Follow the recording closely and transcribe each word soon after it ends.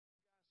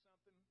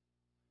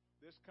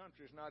This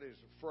country's not as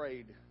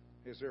afraid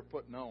as they're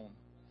putting on.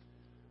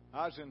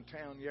 I was in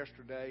town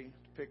yesterday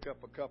to pick up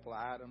a couple of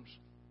items,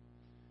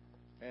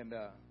 and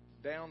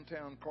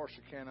downtown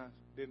Corsicana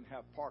didn't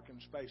have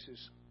parking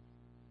spaces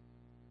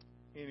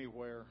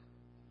anywhere.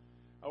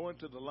 I went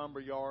to the lumber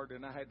yard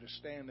and I had to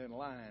stand in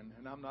line,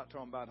 and I'm not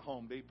talking about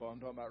Home Depot,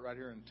 I'm talking about right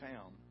here in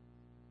town.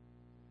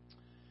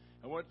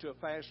 I went to a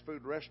fast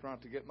food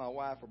restaurant to get my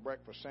wife a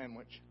breakfast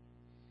sandwich,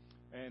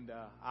 and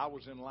I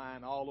was in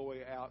line all the way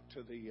out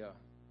to the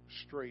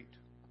street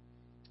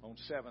on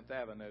 7th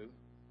Avenue.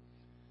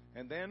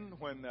 And then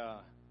when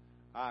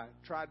I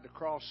tried to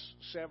cross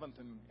 7th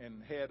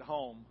and head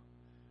home,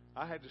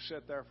 I had to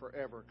sit there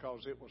forever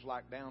because it was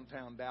like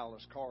downtown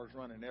Dallas, cars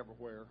running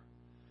everywhere.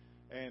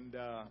 And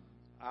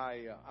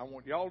I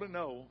want y'all to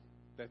know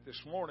that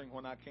this morning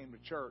when I came to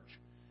church,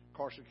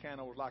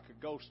 Corsicana was like a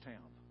ghost town.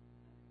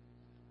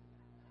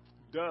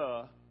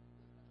 Duh.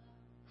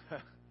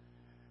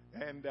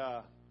 And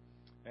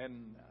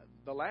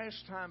the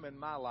last time in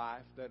my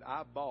life that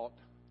I bought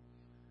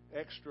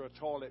extra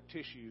toilet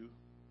tissue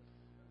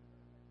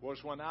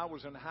was when I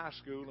was in high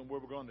school and we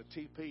were going to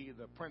TP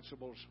the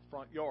principal's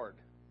front yard.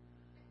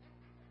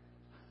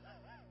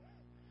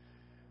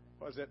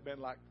 Was that been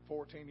like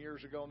 14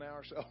 years ago now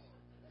or so?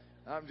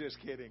 I'm just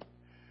kidding.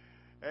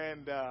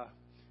 And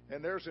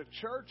there's a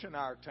church in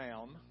our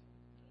town.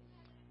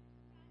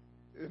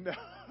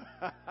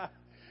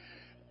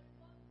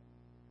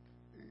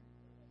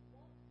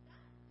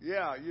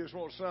 Yeah, you just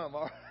want some.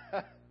 All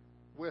right.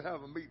 We'll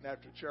have a meeting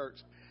after church,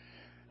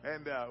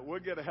 and we'll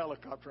get a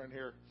helicopter in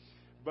here.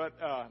 But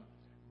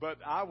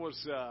I was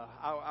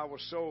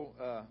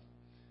so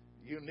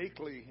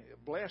uniquely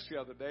blessed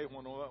the other day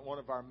when one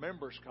of our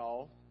members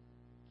called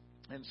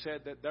and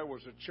said that there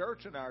was a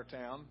church in our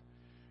town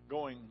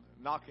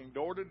knocking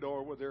door to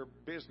door with their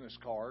business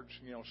cards,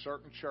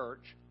 certain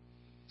church,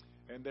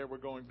 and they were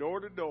going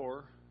door to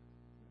door,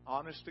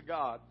 honest to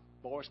God,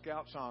 Boy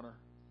Scouts honor.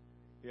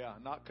 Yeah,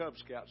 not Cub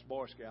Scouts,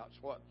 Boy Scouts.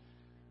 What?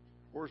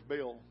 Where's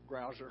Bill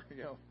Grouser?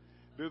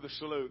 Do the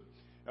salute.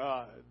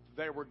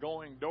 They were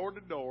going door to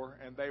door,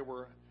 and they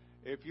were,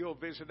 if you'll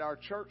visit our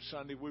church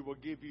Sunday, we will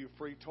give you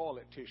free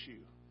toilet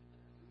tissue.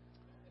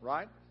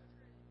 Right?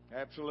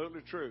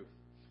 Absolutely true.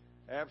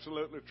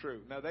 Absolutely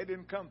true. Now, they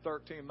didn't come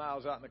 13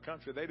 miles out in the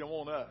country. They didn't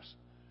want us.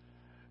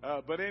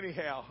 But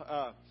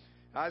anyhow,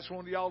 I just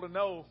wanted y'all to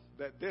know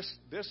that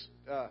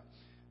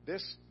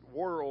this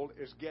world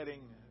is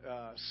getting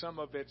some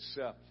of its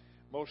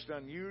most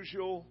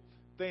unusual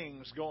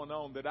things going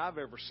on that I've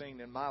ever seen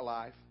in my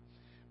life.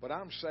 But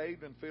I'm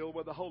saved and filled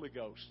with the Holy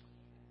Ghost.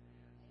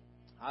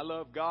 I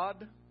love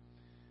God.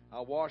 I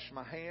wash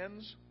my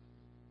hands.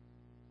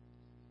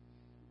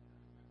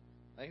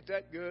 Ain't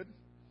that good?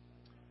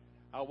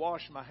 I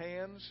wash my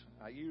hands.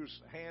 I use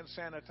hand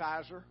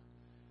sanitizer.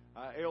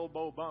 I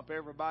elbow bump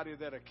everybody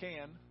that I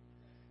can.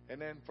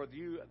 And then for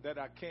you that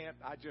I can't,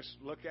 I just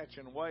look at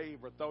you and wave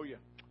or throw you,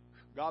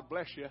 God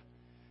bless you.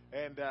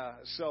 And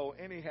so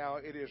anyhow,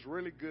 it is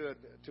really good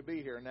to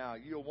be here. Now,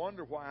 you'll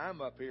wonder why I'm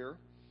up here.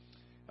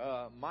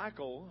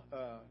 Michael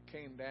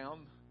came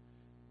down.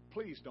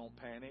 Please don't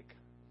panic.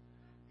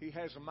 He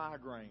has a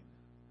migraine,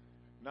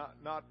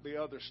 not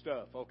the other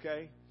stuff,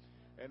 okay?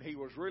 And he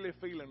was really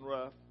feeling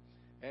rough.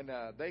 And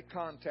they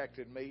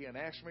contacted me and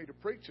asked me to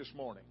preach this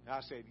morning.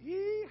 I said,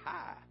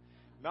 yee-hi.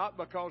 Not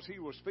because he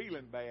was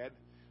feeling bad,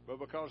 but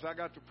because I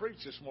got to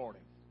preach this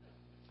morning.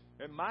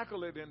 And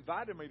Michael had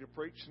invited me to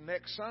preach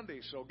next Sunday.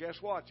 So guess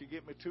what? You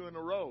get me 2 in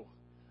a row.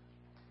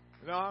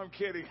 No, I'm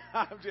kidding.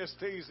 I'm just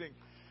teasing.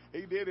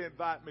 He did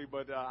invite me,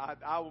 but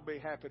I will be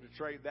happy to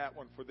trade that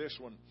one for this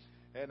one.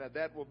 And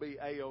that will be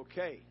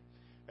A-OK.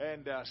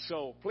 And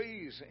so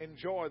please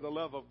enjoy the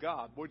love of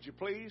God. Would you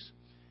please?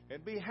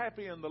 And be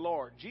happy in the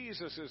Lord.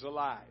 Jesus is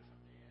alive.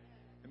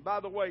 And by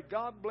the way,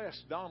 God bless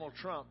Donald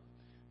Trump.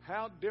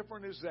 How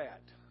different is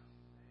that?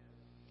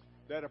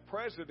 That a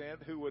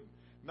president who would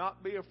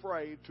not be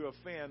afraid to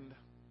offend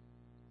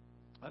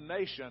a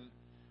nation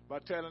by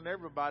telling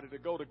everybody to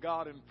go to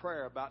God in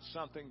prayer about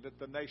something that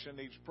the nation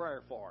needs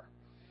prayer for.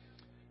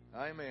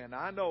 Amen.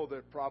 I know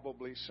that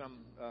probably some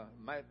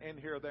in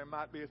here, there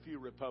might be a few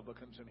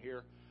Republicans in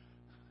here.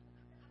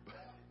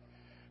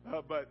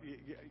 But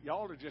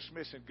y'all are just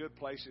missing good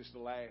places to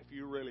laugh.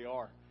 You really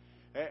are.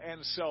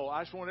 And so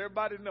I just want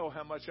everybody to know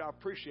how much I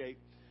appreciate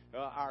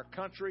our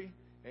country.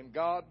 And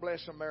God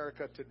bless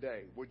America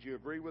today. Would you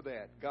agree with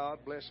that?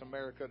 God bless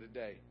America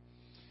today.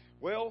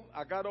 Well,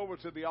 I got over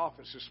to the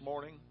office this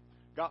morning,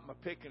 got my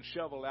pick and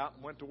shovel out,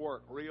 and went to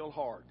work real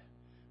hard.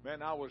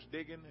 Man, I was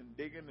digging and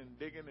digging and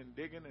digging and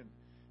digging, and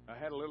I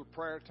had a little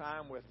prayer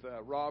time with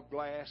Rob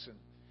Glass, and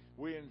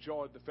we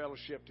enjoyed the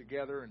fellowship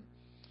together. And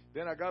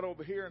then I got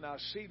over here, and I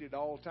was seated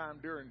all the time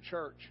during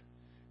church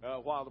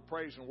while the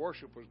praise and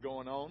worship was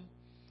going on.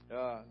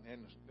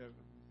 And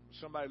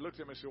somebody looked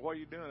at me and said, "What are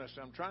you doing?" I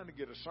said, "I'm trying to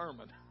get a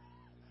sermon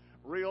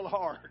real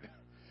hard."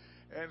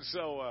 And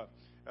so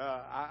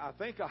I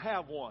think I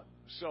have one.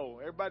 So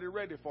everybody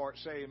ready for it?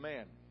 Say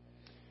amen.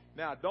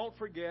 Now, don't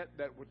forget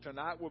that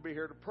tonight we'll be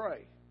here to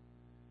pray.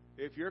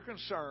 If you're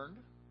concerned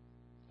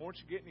Why don't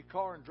you get in your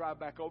car and drive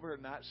back over here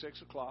tonight,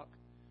 6 o'clock?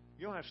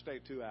 You don't have to stay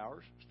 2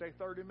 hours. Stay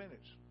 30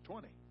 minutes,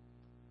 20.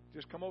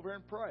 Just come over here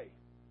and pray.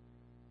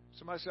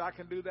 Somebody said, I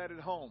can do that at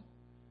home.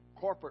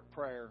 Corporate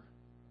prayer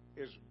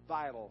is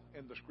vital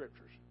in the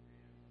Scriptures.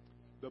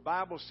 The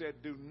Bible said,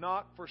 do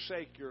not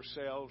forsake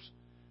yourselves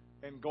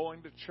in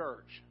going to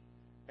church.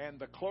 And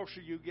the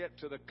closer you get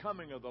to the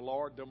coming of the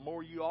Lord, the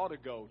more you ought to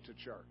go to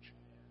church.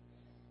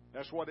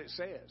 That's what it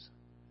says.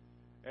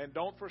 And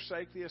don't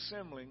forsake the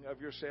assembling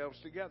of yourselves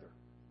together.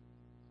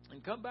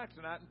 And come back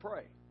tonight and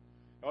pray.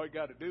 All you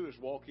got to do is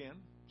walk in,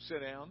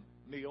 sit down,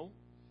 kneel.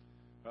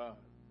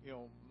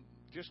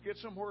 Just get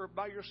somewhere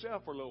by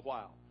yourself for a little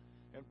while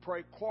and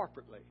pray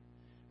corporately.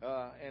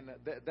 And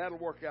that'll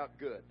work out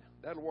good.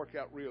 That'll work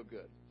out real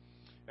good.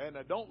 And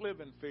don't live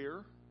in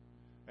fear.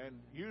 And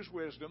use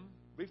wisdom.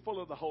 Be full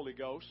of the Holy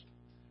Ghost.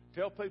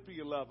 Tell people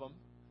you love them.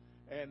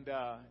 And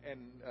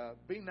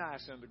be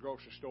nice in the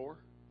grocery store.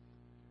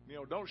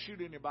 Don't shoot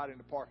anybody in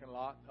the parking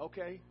lot.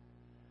 Okay?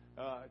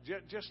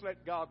 Just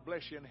let God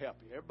bless you and help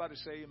you. Everybody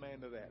say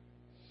amen to that.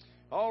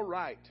 All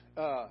right.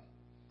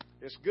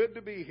 It's good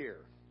to be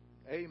here.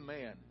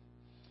 Amen.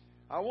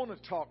 I want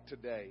to talk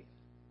today.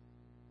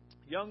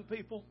 Young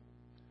people,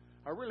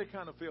 I really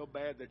kind of feel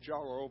bad that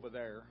y'all are over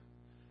there,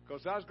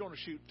 because I was going to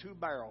shoot 2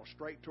 barrels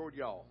straight toward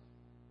y'all.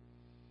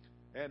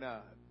 And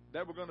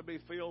they were going to be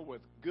filled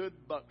with good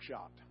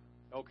buckshot.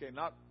 Okay,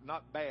 not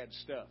bad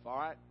stuff, all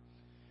right?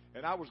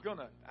 And I was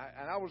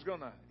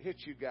gonna hit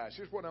you guys.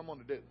 Here's what I'm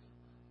gonna do.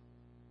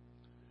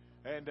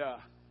 And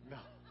no,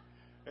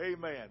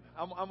 amen.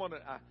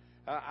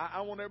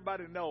 I want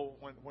everybody to know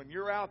when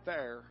you're out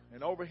there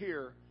and over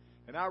here,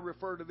 and I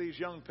refer to these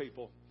young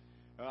people,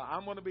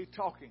 I'm going to be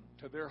talking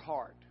to their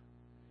heart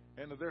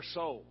and to their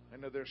soul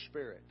and to their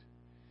spirit,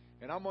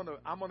 and I'm going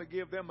to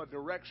give them a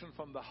direction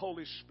from the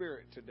Holy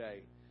Spirit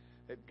today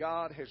that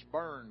God has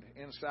burned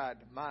inside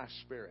my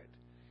spirit,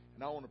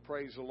 and I want to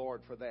praise the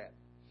Lord for that.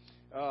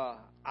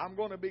 I'm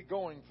going to be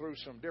going through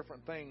some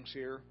different things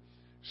here,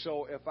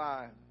 so if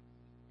I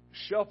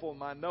shuffle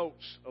my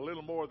notes a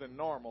little more than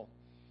normal,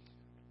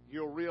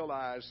 you'll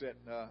realize that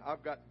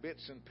I've got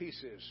bits and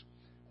pieces.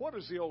 What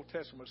does the Old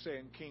Testament say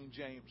in King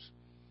James?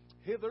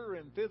 Hither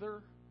and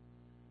thither?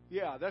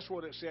 Yeah, that's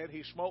what it said.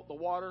 He smote the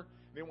water,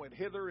 then went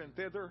hither and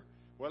thither.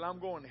 Well, I'm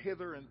going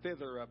hither and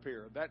thither up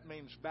here. That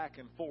means back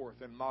and forth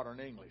in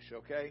modern English,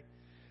 okay?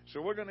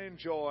 So we're going to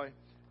enjoy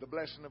the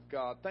blessing of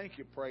God. Thank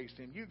you, praise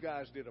Him. You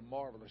guys did a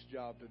marvelous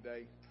job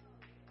today.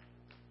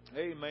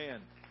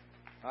 Amen.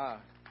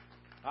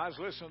 I was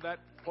listening to that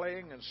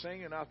playing and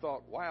singing, and I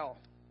thought, wow,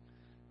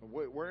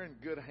 we're in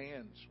good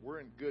hands. We're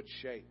in good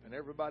shape. And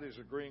everybody's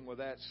agreeing with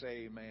that.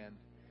 Say amen.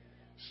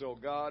 So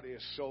God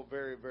is so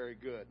very, very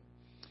good.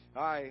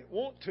 I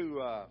want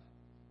to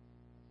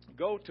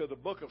go to the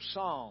book of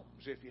Psalms,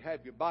 if you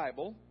have your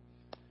Bible.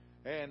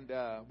 And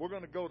we're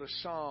going to go to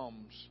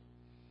Psalms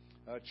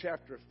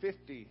chapter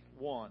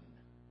 51.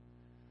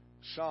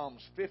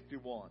 Psalms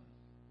 51.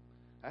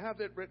 I have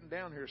that written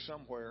down here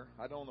somewhere.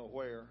 I don't know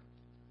where,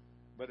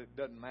 but it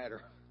doesn't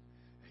matter.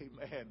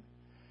 Amen.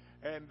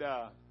 And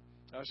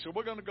so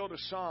we're going to go to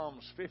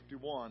Psalms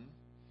 51.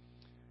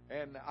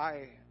 And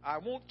I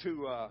want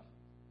to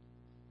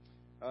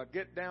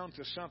get down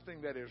to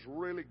something that is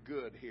really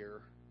good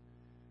here.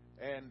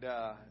 And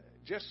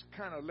just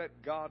kind of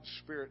let God's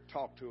Spirit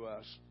talk to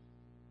us.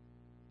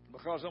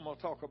 Because I'm going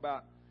to talk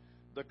about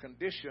the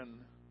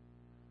condition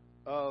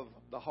of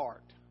the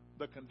heart.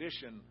 The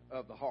condition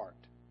of the heart.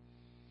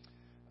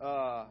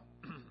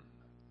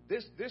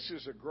 This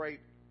is a great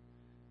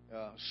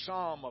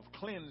psalm of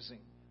cleansing.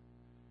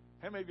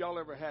 How many of y'all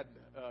ever had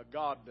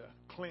God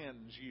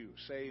cleanse you?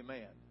 Say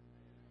amen.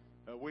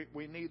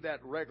 We need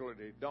that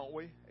regularly, don't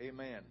we?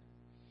 Amen.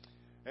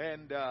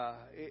 And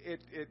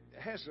it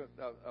has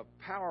a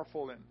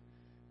powerful and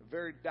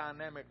very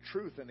dynamic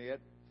truth in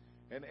it.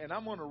 And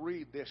I'm going to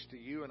read this to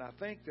you, and I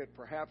think that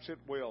perhaps it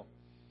will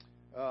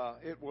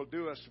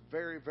do us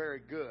very,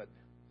 very good.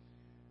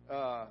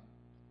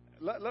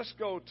 Let's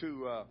go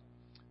to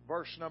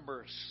verse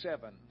number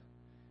 7.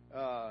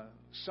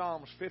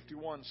 Psalms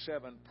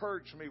 51:7.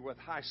 Purge me with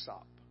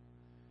hyssop,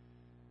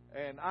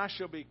 and I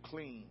shall be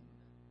clean.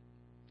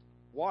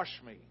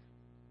 Wash me,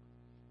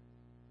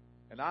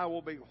 and I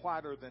will be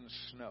whiter than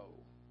snow.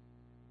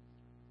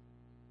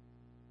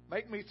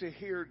 Make me to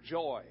hear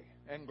joy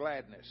and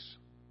gladness,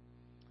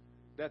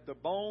 that the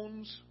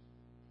bones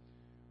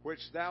which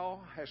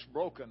thou hast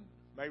broken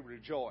may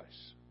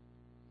rejoice.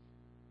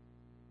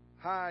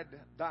 Hide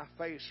thy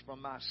face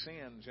from my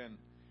sins, and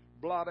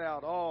blot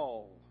out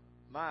all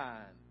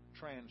mine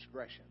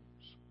transgressions.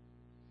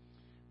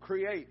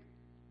 Create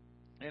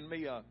in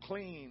me a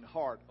clean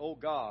heart, O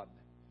God,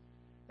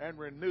 and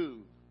renew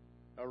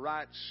a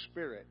right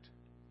spirit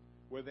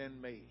within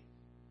me.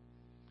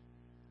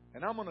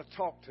 And I'm going to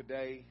talk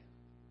today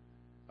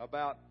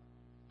about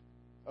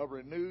a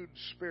renewed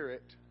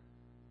spirit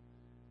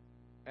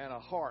and a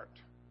heart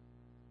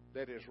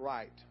that is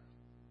right.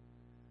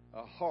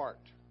 A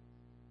heart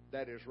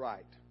that is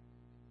right.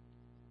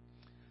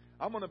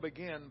 I'm going to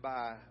begin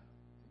by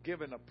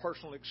given a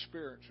personal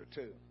experience or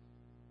two.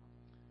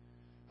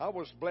 I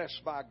was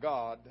blessed by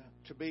God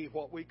to be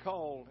what we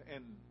called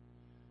in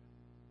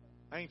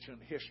ancient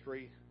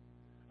history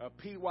a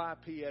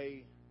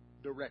PYPA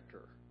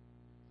director.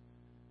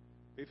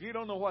 If you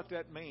don't know what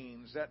that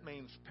means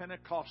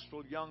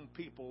Pentecostal Young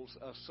People's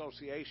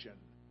Association,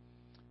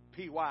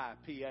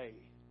 PYPA.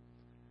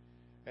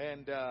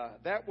 And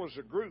that was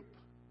a group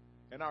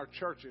in our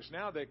churches.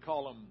 Now they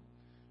call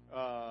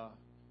them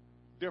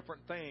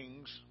different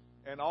things,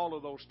 and all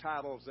of those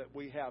titles that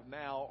we have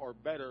now are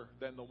better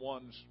than the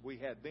ones we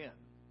had then.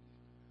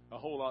 A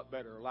whole lot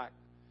better. Like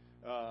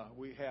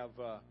we have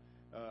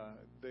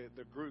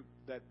the group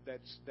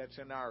that's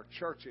in our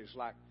churches.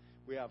 Like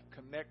we have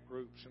connect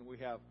groups, and we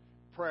have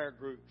prayer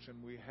groups,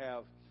 and we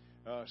have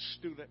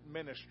student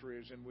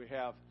ministries, and we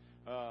have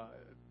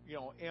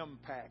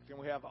impact, and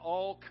we have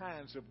all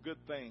kinds of good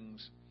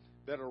things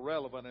that are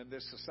relevant in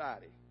this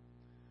society.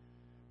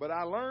 But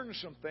I learned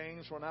some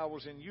things when I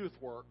was in youth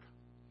work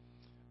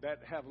that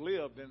have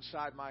lived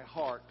inside my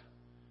heart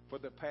for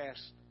the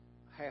past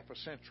half a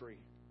century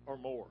or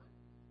more.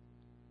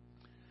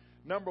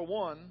 Number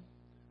one,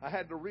 I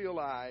had to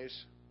realize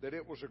that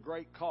it was a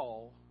great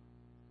call,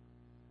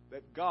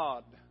 that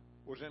God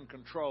was in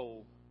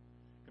control,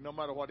 and no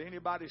matter what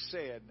anybody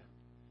said,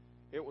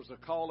 it was a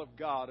call of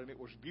God, and it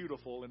was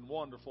beautiful and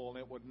wonderful, and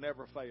it would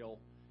never fail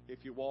if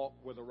you walk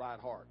with a right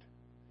heart.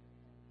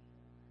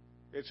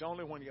 It's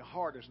only when your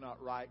heart is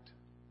not right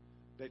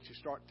that you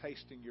start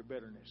tasting your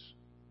bitterness.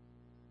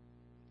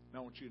 And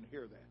I want you to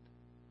hear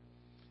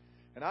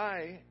that. And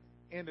I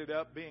ended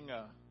up being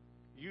a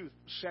youth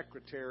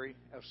secretary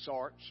of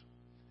sorts.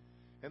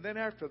 And then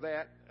after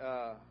that,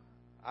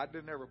 I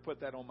didn't ever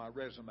put that on my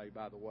resume,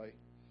 by the way.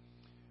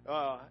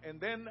 And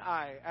then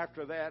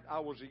after that, I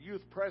was a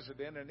youth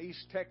president in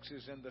East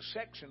Texas in the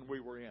section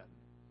we were in.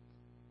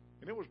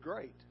 And it was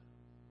great.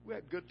 We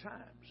had good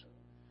times.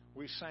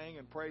 We sang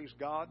and praised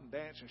God and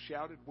danced and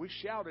shouted. We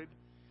shouted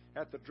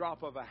at the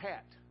drop of a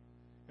hat.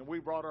 And we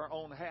brought our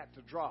own hat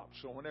to drop.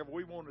 So whenever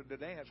we wanted to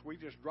dance, we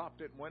just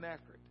dropped it and went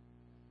after it.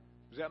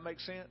 Does that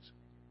make sense?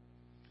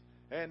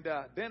 And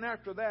then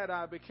after that,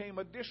 I became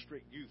a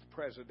district youth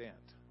president.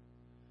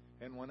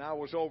 And when I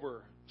was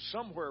over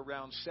somewhere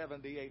around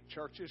 78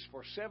 churches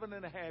for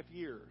 7.5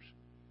 years,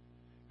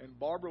 and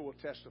Barbara will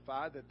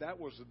testify that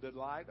was the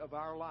delight of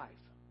our life.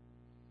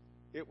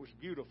 It was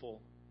beautiful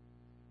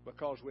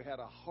because we had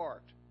a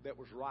heart that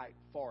was right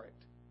for it.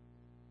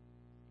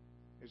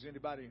 Is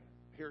anybody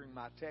hearing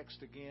my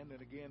text again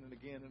and again and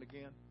again and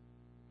again?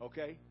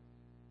 Okay?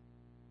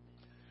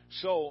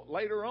 So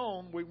later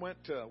on, we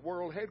went to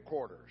world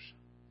headquarters.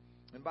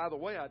 And by the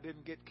way, I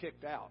didn't get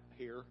kicked out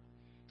here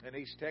in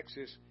East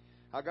Texas.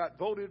 I got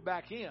voted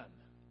back in.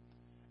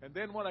 And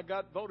then when I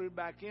got voted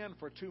back in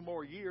for 2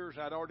 more years,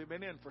 I'd already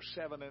been in for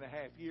 7.5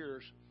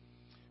 years,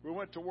 we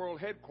went to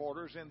world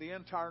headquarters, and the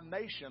entire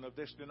nation of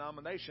this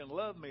denomination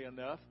loved me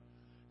enough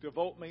to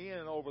vote me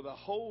in over the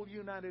whole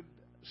United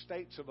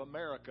States of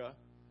America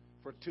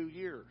for 2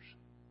 years.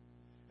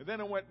 And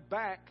then I went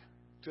back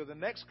to the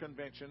next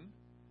convention,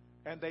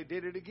 and they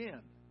did it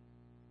again.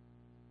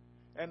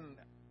 And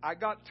I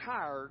got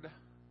tired,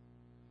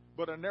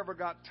 but I never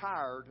got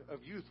tired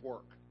of youth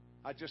work.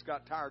 I just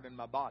got tired in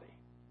my body.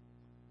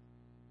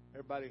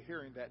 Everybody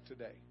hearing that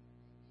today?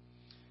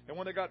 And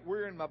when I got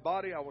weary in my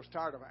body, I was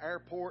tired of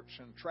airports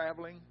and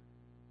traveling.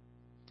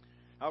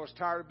 I was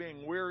tired of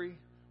being weary,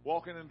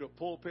 walking into a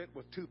pulpit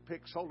with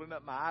toothpicks holding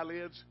up my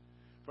eyelids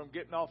from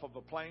getting off of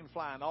a plane,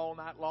 flying all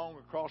night long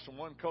across from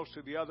one coast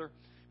to the other,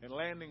 and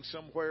landing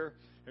somewhere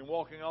and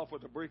walking off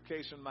with a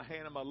briefcase in my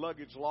hand and my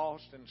luggage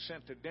lost and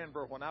sent to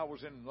Denver when I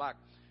was in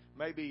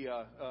maybe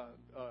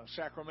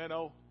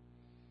Sacramento.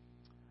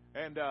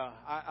 And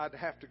I'd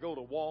have to go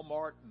to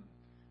Walmart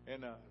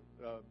and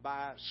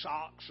buy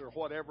socks or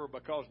whatever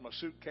because my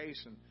suitcase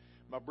and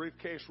my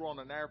briefcase were on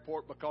an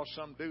airport because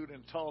some dude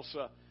in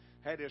Tulsa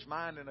had his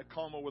mind in a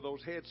coma with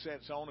those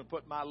headsets on and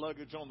put my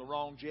luggage on the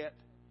wrong jet.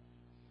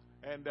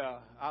 And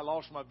I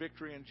lost my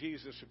victory in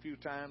Jesus a few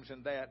times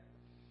in that.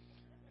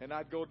 And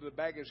I'd go to the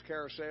baggage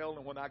carousel,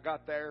 and when I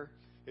got there,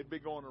 it'd be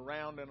going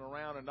around and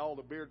around, and all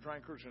the beer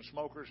drinkers and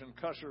smokers and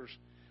cussers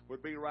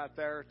would be right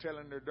there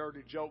telling their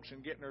dirty jokes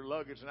and getting their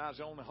luggage, and I was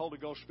the only Holy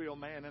Ghost-filled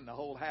man in the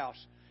whole house,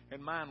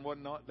 and mine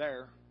wasn't not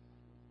there.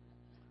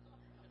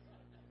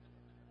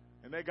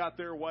 And they got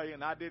their way,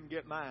 and I didn't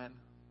get mine.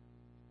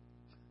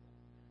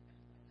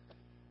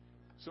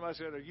 Somebody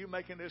said, "Are you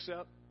making this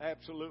up?"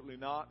 Absolutely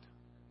not.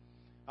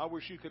 I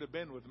wish you could have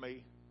been with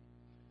me.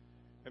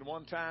 And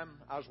one time,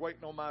 I was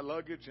waiting on my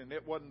luggage, and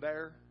it wasn't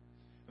there.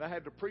 And I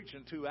had to preach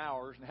in 2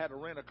 hours and had to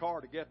rent a car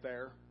to get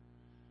there.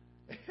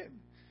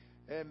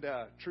 And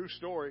true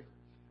story,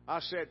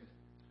 I said,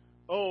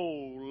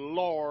 "Oh,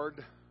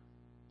 Lord."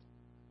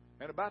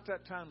 And about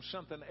that time,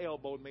 something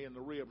elbowed me in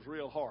the ribs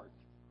real hard.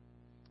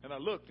 And I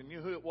looked, and you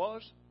know who it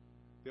was?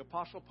 The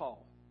Apostle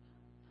Paul.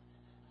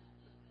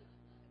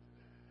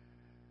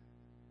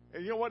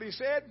 And you know what he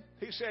said?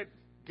 He said,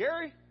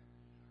 "Gary,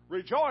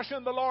 rejoice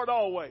in the Lord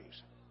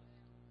always."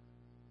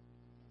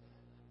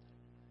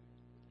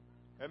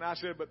 And I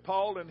said, but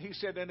Paul, and he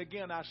said, and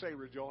again I say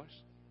rejoice.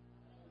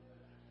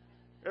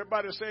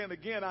 Everybody's saying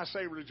again, I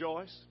say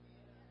rejoice.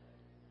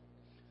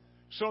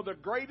 So the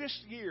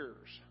greatest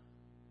years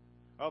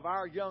of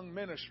our young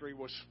ministry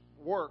was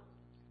work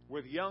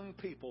with young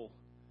people,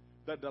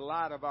 the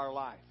delight of our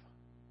life.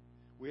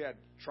 We had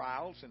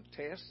trials and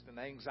tests and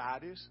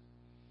anxieties.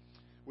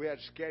 We had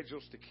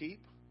schedules to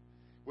keep.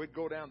 We'd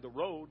go down the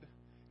road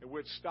and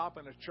we'd stop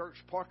in a church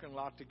parking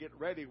lot to get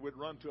ready. We'd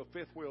run to a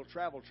fifth-wheel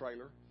travel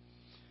trailer.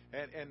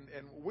 And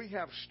we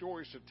have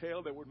stories to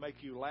tell that would make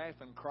you laugh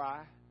and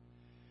cry.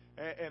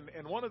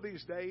 And one of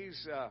these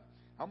days,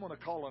 I'm going to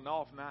call an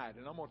off night,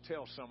 and I'm going to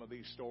tell some of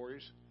these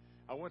stories.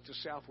 I went to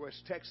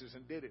Southwest Texas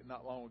and did it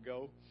not long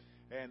ago.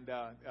 And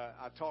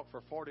I talked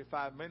for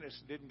 45 minutes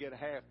and didn't get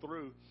half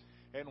through.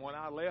 And when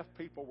I left,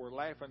 people were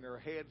laughing their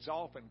heads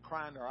off and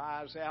crying their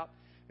eyes out.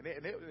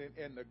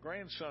 And the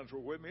grandsons were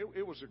with me.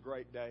 It was a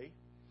great day.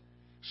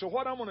 So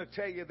what I'm going to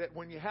tell you, that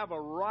when you have a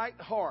right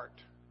heart,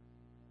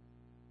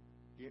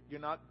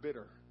 you're not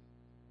bitter.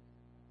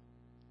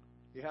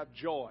 You have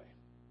joy.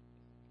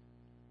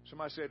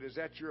 Somebody said, is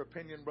that your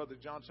opinion, Brother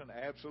Johnson?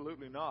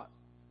 Absolutely not.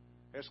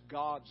 That's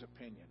God's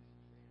opinion.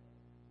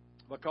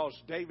 Because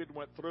David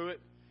went through it,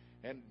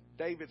 and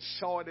David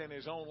saw it in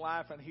his own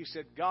life, and he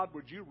said, God,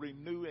 would you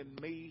renew in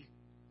me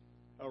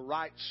a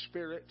right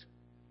spirit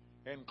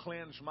and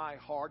cleanse my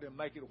heart and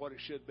make it what it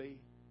should be?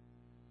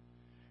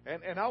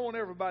 And I want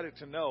everybody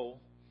to know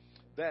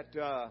that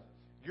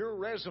your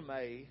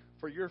resume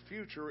for your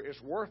future is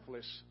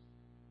worthless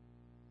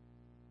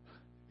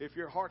if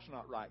your heart's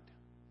not right.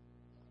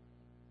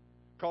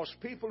 Because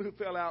people who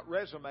fill out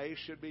resumes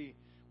should be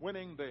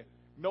winning the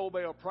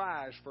Nobel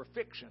Prize for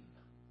fiction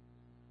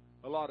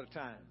a lot of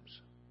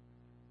times.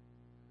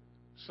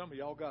 Some of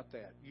y'all got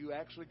that. You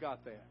actually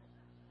got that.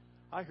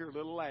 I hear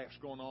little laughs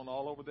going on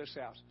all over this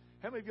house.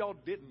 How many of y'all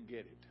didn't get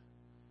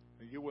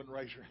it? You wouldn't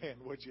raise your hand,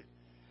 would you?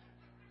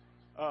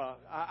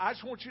 I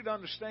just want you to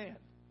understand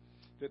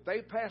that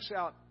they pass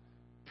out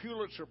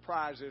Pulitzer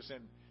Prizes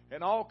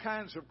and all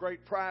kinds of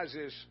great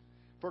prizes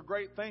for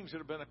great things that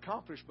have been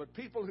accomplished. But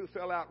people who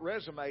fill out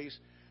resumes,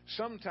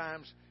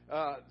 sometimes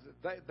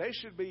they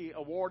should be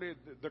awarded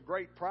the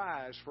great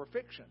prize for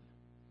fiction.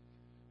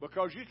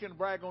 Because you can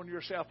brag on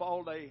yourself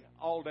all day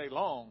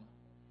long,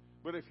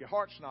 but if your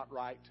heart's not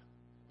right,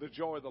 the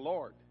joy of the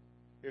Lord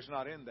is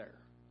not in there.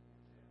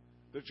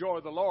 The joy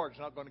of the Lord is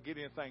not going to get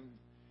anything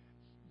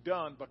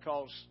done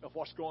because of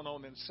what's going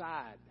on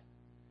inside.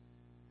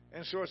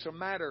 And so it's a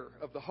matter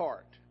of the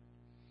heart.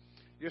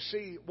 You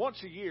see,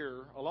 once a year,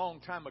 a long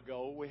time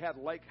ago, we had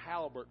Lake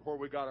Halbert where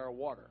we got our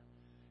water.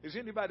 Has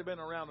anybody been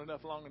around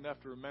long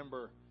enough to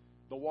remember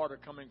the water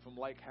coming from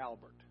Lake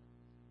Halbert?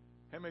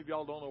 How many of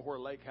y'all don't know where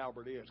Lake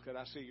Halbert is? Could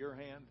I see your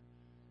hand?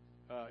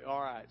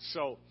 All right.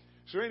 So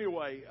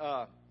anyway,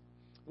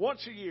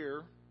 once a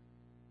year,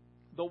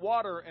 the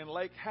water in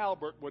Lake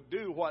Halbert would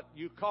do what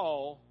you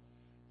call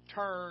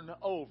turn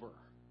over.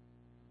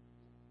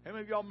 How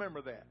many of y'all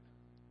remember that?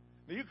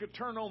 Now, you could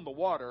turn on the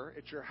water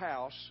at your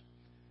house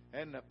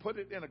and put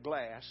it in a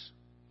glass.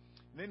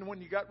 And then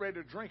when you got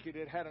ready to drink it,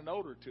 it had an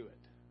odor to it.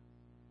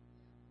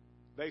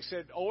 They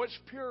said, oh, it's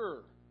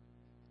pure.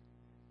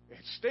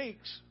 It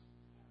stinks,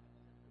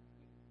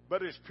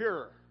 but it's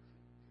pure.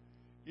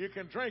 You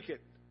can drink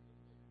it,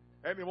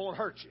 and it won't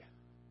hurt you.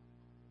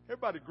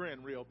 Everybody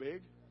grin real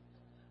big.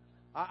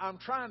 I'm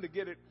trying to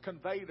get it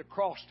conveyed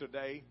across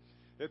today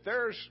that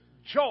there's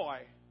joy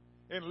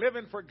in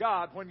living for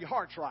God when your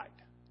heart's right.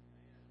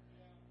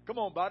 Come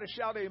on, buddy,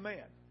 shout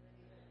amen.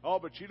 Oh,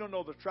 but you don't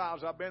know the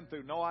trials I've been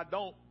through. No, I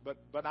don't,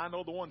 but I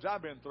know the ones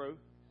I've been through.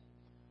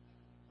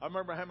 I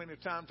remember how many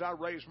times I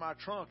raised my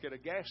trunk at a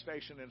gas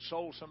station and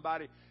sold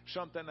somebody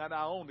something that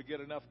I owned to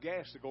get enough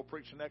gas to go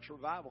preach the next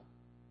revival.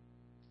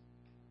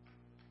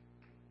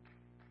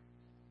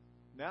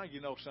 Now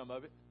you know some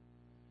of it.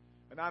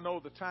 And I know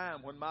the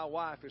time when my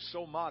wife is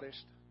so modest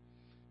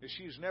that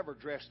she's never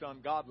dressed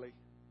ungodly.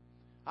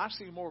 I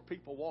see more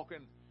people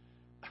walking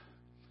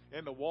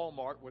into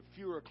Walmart with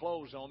fewer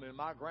clothes on than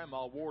my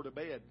grandma wore to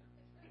bed.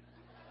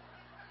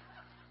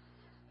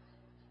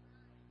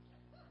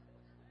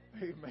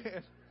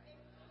 Amen.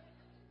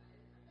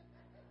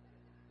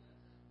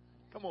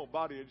 Come on,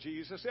 body of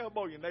Jesus.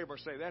 Elbow your neighbor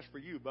and say, that's for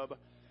you, Bubba.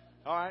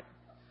 All right?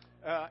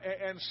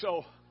 And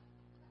so,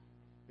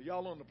 are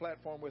y'all on the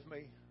platform with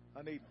me?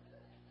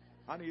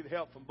 I need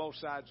help from both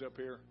sides up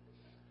here.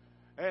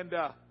 And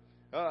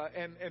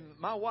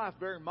my wife,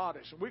 very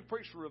modest. And we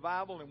preached a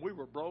revival and we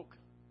were broke.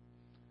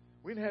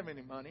 We didn't have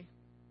any money.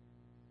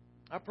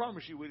 I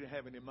promise you we didn't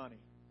have any money.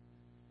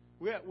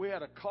 We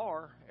had a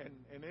car,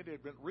 and it had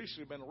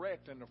recently been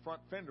wrecked, and the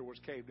front fender was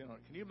caved in on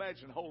it. Can you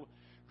imagine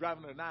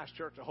driving to a nice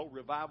church, a whole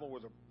revival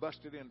with a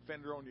busted-in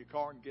fender on your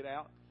car and get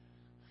out?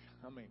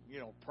 I mean,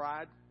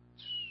 pride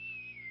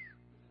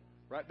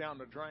right down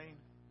the drain.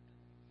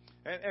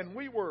 And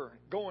we were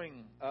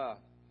going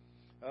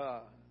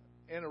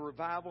in a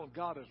revival, and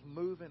God is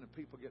moving, and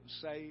people getting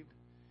saved.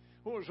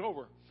 When it was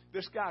over,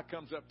 this guy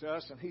comes up to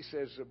us, and he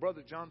says,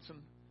 Brother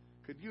Johnson,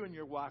 could you and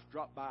your wife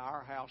drop by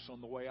our house on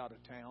the way out of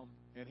town?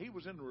 And he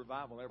was in the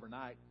revival every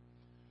night.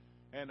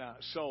 And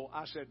so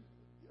I said,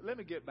 let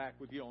me get back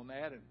with you on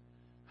that. And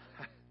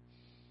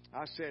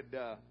I said,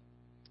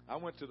 I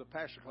went to the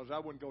pastor because I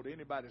wouldn't go to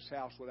anybody's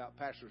house without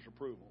pastor's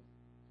approval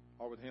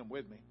or with him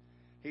with me.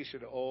 He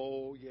said,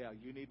 oh, yeah,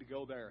 you need to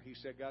go there. He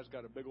said, guy's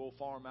got a big old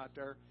farm out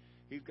there.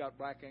 He's got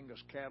Black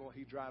Angus cattle.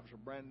 He drives a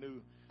brand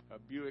new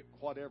Buick,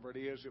 whatever it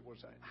is. It was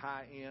a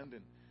high end.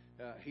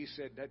 And he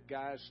said that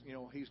guy's,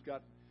 he's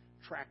got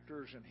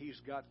tractors and he's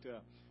got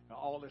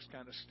all this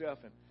kind of stuff.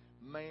 And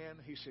man,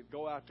 he said,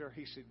 go out there.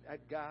 He said,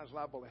 that guy's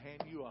liable to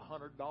hand you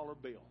 $100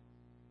 bill.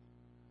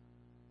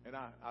 And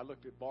I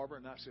looked at Barbara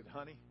and I said,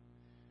 honey,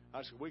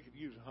 I said, we could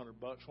use $100.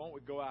 Why don't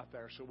we go out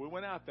there? So we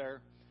went out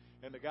there,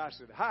 and the guy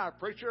said, hi,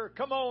 preacher,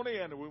 come on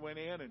in. And we went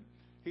in, and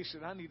he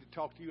said, I need to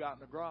talk to you out in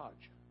the garage.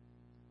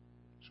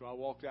 So I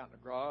walked out in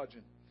the garage,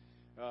 and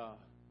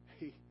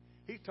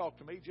he talked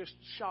to me, just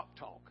shop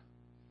talk.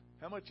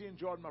 How much he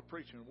enjoyed my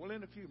preaching. Well,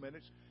 in a few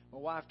minutes, my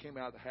wife came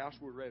out of the house.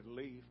 We were ready to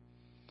leave.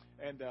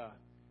 And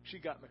she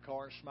got in the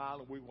car and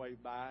smiled, and we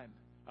waved by. And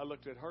I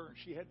looked at her, and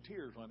she had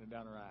tears running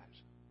down her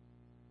eyes.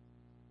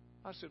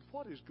 I said,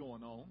 what is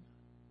going on?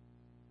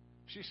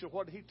 She said,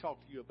 what did he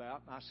talk to you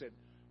about? And I said,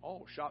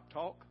 oh, shop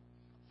talk,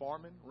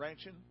 farming,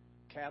 ranching,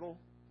 cattle.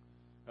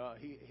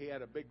 He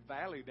had a big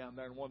valley down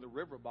there in one of the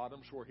river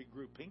bottoms where he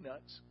grew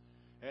peanuts,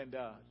 and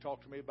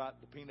talked to me about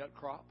the peanut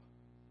crop.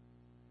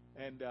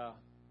 And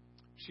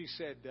she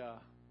said,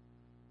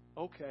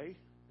 okay.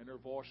 And her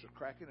voice was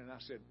cracking. And I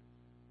said,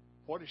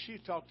 what did she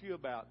talk to you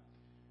about?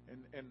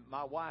 And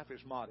my wife is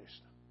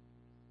modest.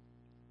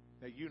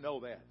 Now, you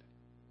know that.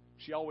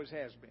 She always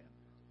has been.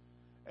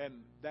 And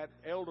that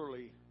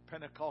elderly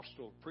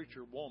Pentecostal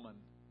preacher woman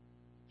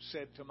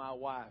said to my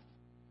wife,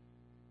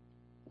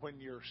 when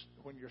you're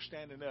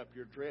standing up,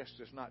 your dress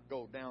does not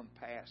go down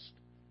past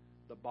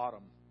the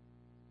bottom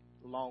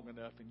long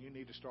enough, and you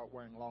need to start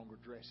wearing longer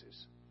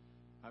dresses.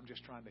 I'm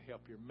just trying to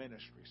help your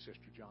ministry,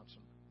 Sister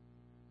Johnson.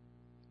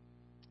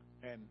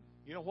 And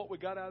you know what we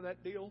got out of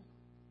that deal?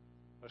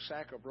 A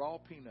sack of raw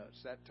peanuts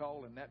that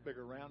tall and that big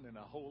around, and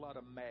a whole lot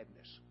of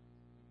madness.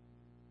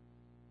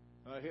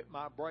 I hit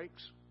my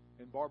brakes,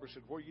 and Barbara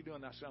said, what are you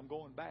doing? I said, I'm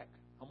going back.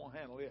 I'm going to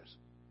handle this.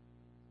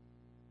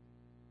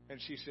 And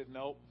she said,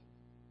 nope.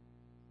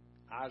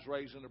 I was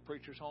raised in a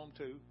preacher's home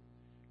too.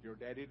 Your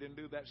daddy didn't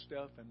do that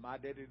stuff, and my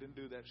daddy didn't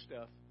do that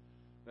stuff.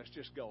 Let's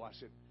just go. I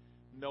said,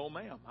 no,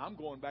 ma'am. I'm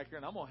going back here,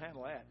 and I'm going to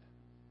handle that.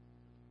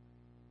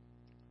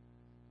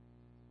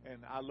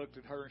 And I looked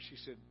at her, and she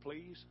said,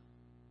 please.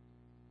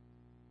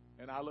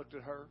 And I looked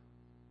at her,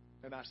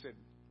 and I said,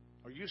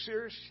 are you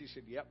serious? She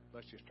said, yep.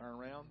 Let's just turn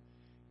around,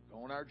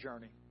 go on our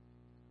journey.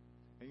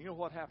 And you know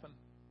what happened?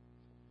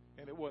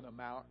 And it wasn't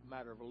a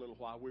matter of a little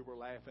while. We were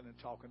laughing and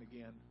talking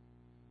again.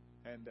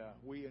 And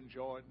we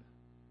enjoyed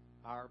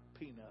our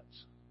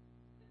peanuts.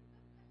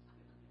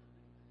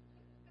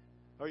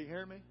 Are you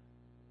hearing me?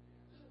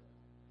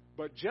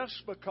 But just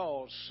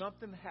because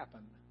something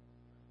happened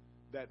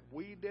that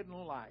we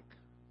didn't like,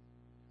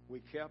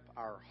 we kept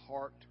our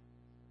heart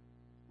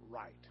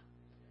right.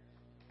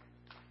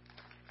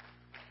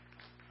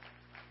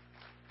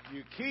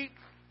 You keep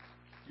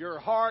your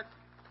heart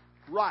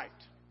right.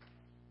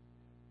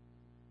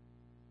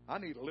 I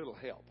need a little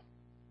help.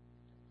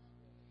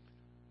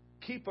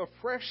 Keep a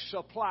fresh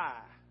supply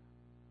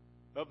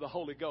of the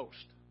Holy Ghost.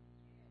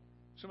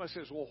 Somebody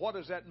says, well, what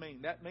does that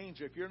mean? That means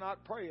if you're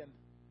not praying,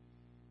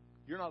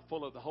 you're not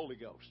full of the Holy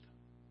Ghost.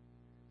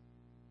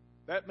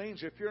 That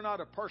means if you're not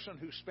a person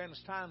who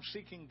spends time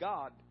seeking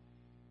God,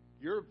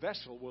 your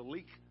vessel will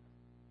leak.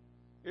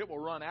 It will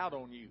run out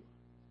on you.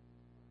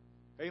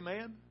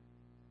 Amen?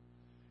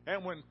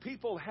 And when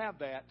people have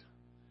that,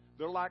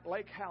 they're like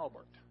Lake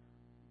Halbert.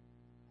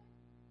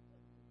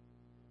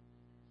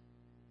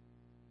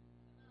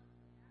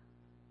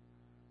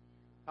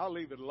 I'll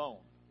leave it alone.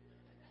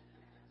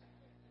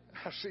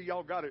 I see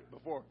y'all got it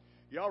before.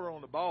 Y'all are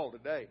on the ball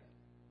today.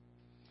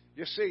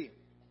 You see,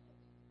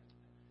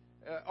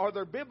 are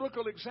there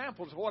biblical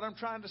examples of what I'm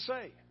trying to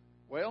say?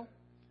 Well,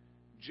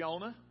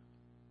 Jonah.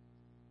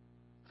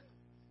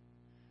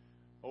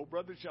 Oh,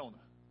 brother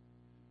Jonah.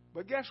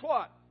 But guess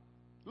what?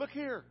 Look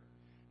here.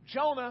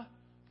 Jonah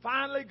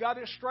finally got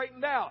it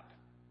straightened out.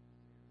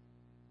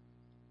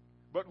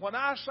 But when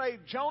I say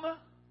Jonah,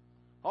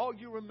 all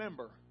you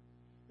remember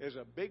is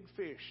a big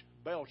fish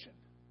belching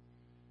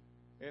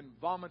and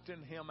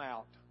vomiting him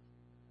out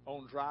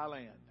on dry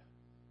land.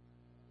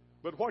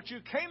 But what you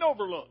can't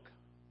overlook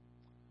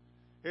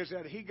is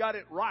that he got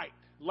it right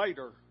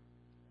later.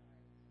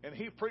 And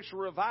he preached a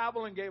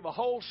revival and gave a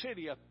whole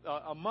city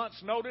a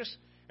month's notice,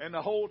 and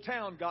the whole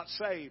town got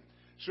saved.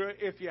 So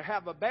if you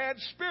have a bad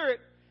spirit,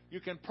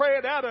 you can pray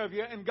it out of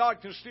you, and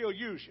God can still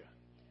use you.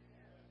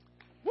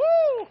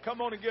 Woo!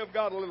 Come on and give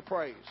God a little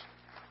praise.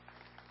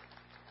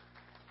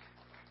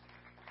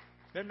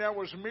 Then there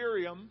was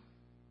Miriam.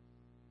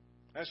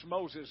 That's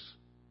Moses'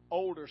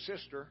 older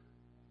sister.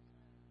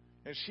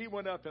 And she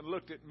went up and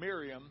looked at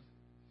Miriam,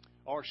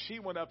 or she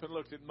went up and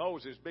looked at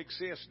Moses, big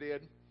sis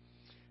did.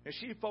 And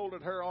she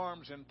folded her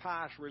arms in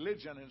pious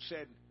religion and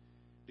said,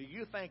 Do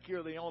you think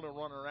you're the only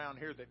one around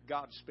here that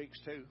God speaks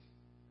to?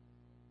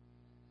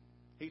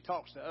 He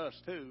talks to us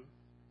too.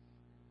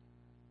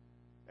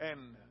 And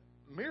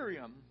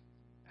Miriam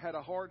had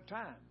a hard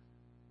time.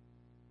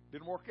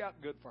 Didn't work out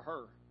good for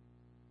her.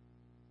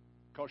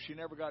 Because she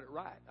never got it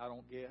right, I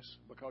don't guess,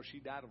 because she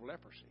died of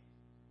leprosy.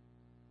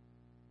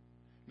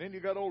 Then you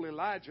got old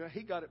Elijah.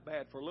 He got it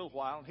bad for a little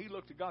while, and he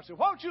looked at God and said,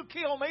 "Won't you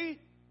kill me?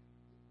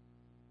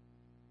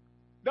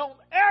 Don't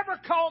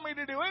ever call me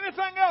to do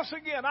anything else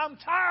again. I'm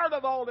tired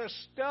of all this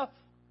stuff.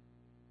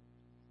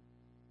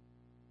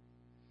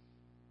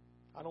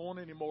 I don't want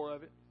any more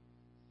of it."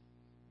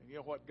 And you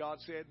know what God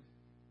said?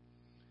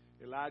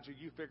 "Elijah,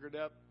 you figured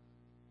up,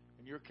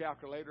 and your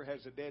calculator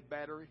has a dead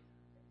battery.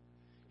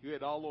 You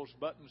had all those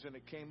buttons, and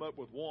it came up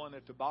with one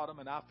at the bottom,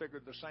 and I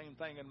figured the same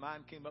thing, and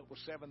mine came up with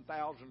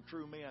 7,000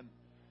 true men."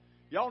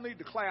 Y'all need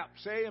to clap.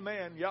 Say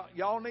amen.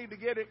 Y'all need to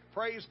get it.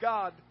 Praise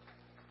God.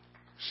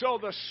 So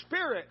the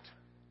Spirit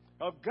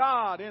of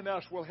God in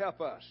us will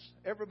help us.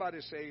 Everybody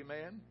say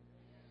amen.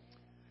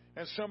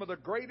 And some of the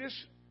greatest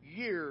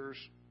years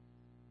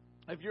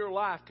of your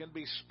life can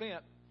be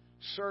spent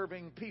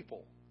serving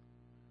people.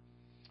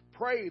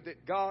 Pray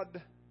that God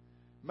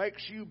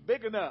makes you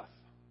big enough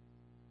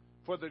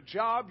for the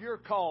job you're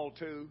called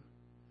to,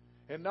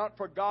 and not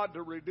for God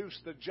to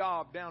reduce the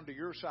job down to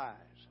your size.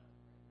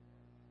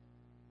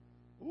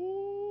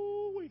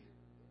 Ooh-wee.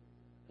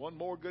 One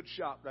more good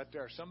shot right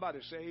there.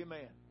 Somebody say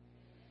amen.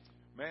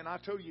 Man, I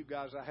told you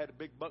guys I had a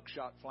big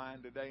buckshot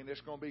flying today, and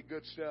it's going to be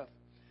good stuff.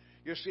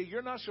 You see,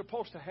 you're not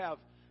supposed to have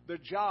the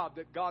job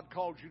that God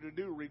called you to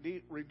do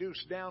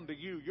reduced down to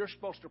you. You're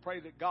supposed to pray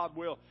that God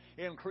will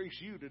increase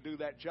you to do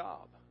that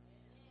job.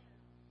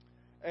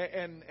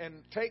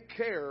 And take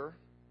care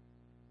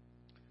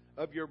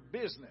of your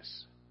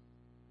business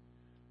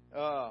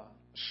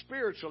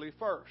spiritually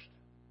first.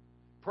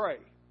 Pray.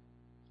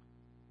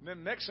 And then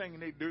the next thing you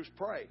need to do is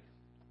pray.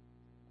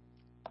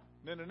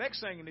 And then the next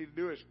thing you need to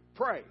do is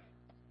pray.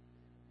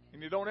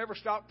 And you don't ever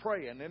stop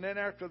praying. And then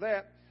after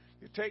that,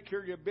 you take care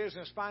of your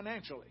business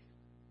financially.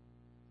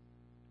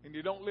 And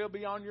you don't live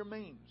beyond your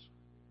means.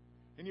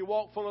 And you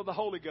walk full of the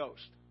Holy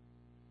Ghost.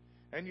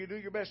 And you do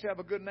your best to have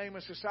a good name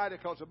in society,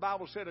 because the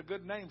Bible said a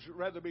good name should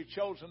rather be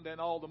chosen than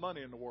all the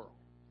money in the world.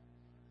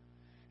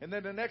 And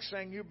then the next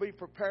thing, you be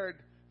prepared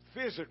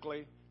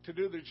physically to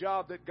do the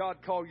job that God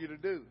called you to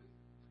do.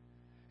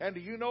 And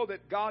do you know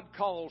that God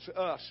calls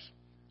us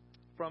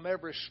from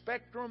every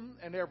spectrum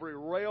and every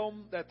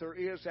realm that there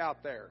is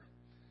out there?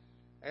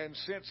 And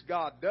since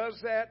God does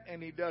that,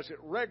 and He does it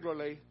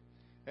regularly,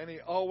 and He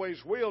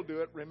always will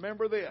do it,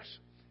 remember this,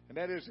 and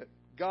that is that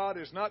God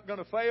is not going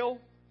to fail.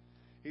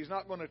 He's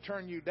not going to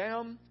turn you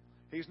down.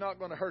 He's not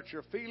going to hurt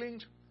your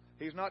feelings.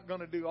 He's not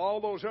going to do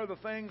all those other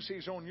things.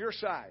 He's on your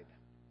side.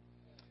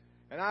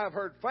 And I have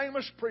heard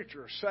famous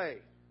preachers say,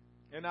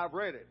 and I've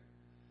read it,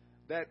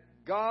 that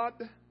God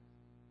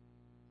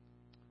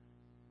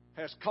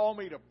has called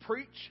me to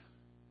preach,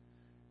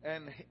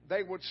 and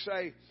they would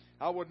say,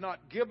 I would not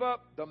give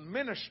up the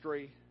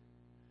ministry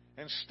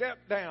and step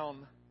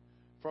down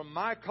from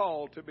my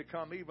call to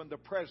become even the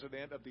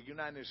President of the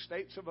United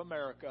States of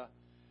America,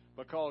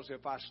 because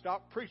if I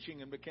stopped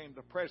preaching and became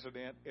the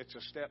President, it's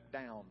a step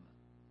down.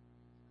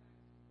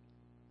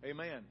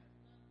 Amen.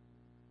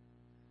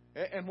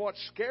 And what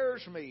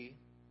scares me,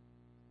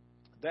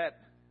 that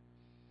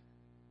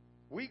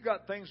we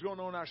got things going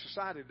on in our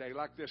society today,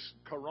 like this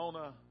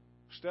corona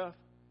stuff.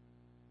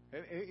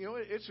 And you know,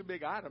 it's a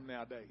big item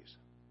nowadays.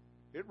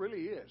 It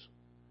really is.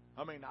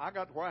 I mean, I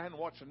got to where I hadn't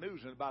watched the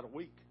news in about a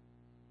week,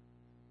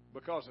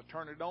 because I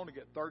turned it on to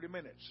get 30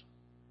 minutes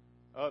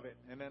of it.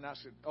 And then I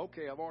said,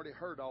 okay, I've already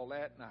heard all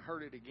that, and I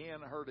heard it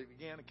again,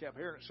 and kept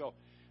hearing it. So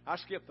I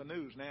skip the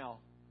news now,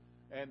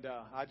 and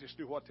I just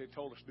do what they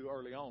told us to do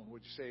early on.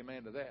 Would you say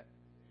amen to that?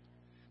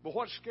 But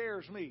what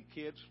scares me,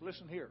 kids,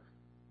 listen here.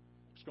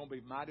 It's going to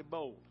be mighty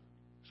bold.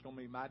 It's going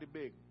to be mighty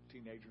big.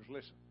 Teenagers,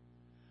 listen.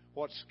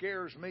 What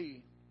scares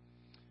me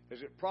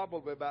is that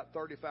probably about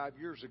 35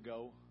 years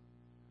ago,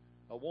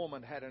 a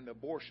woman had an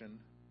abortion,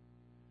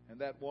 and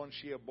that one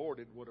she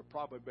aborted would have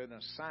probably been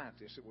a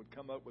scientist that would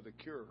come up with a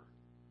cure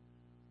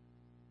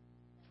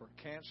for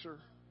cancer,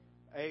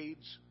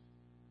 AIDS,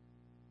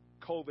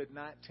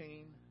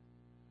 COVID-19,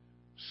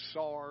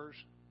 SARS,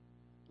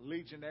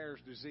 Legionnaire's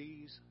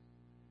disease,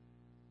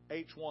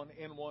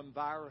 H1N1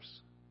 virus,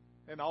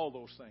 and all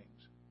those things.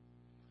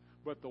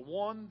 But the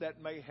one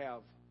that may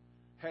have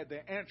had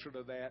the answer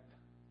to that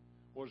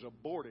was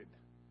aborted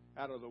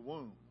out of the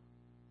womb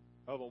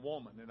of a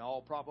woman in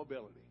all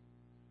probability.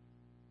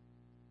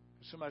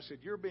 Somebody said,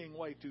 you're being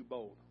way too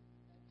bold.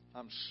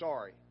 I'm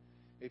sorry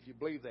if you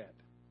believe that.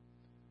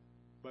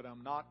 But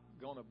I'm not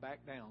going to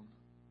back down,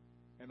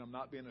 and I'm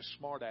not being a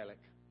smart aleck.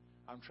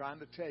 I'm trying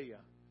to tell you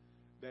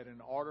that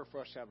in order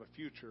for us to have a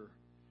future,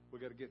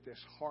 we've got to get this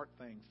heart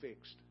thing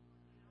fixed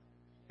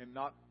and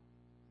not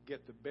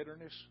get the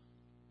bitterness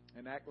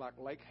and act like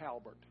Lake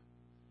Halbert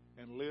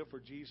and live for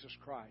Jesus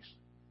Christ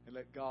and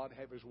let God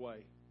have His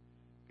way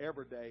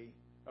every day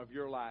of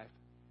your life,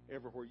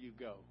 everywhere you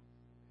go.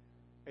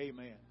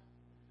 Amen.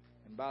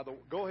 And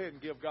go ahead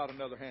and give God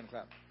another hand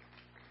clap.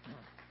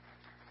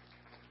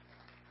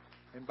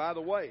 And by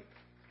the way,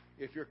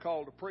 if you're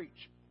called to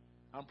preach,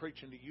 I'm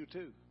preaching to you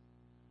too,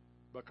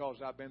 because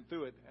I've been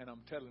through it and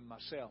I'm telling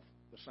myself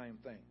the same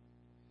thing.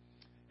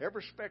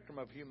 Every spectrum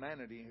of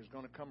humanity is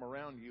going to come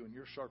around you in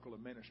your circle of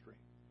ministry.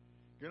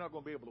 You're not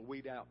going to be able to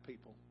weed out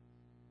people.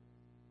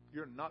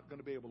 You're not going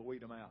to be able to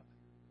weed them out.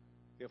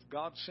 If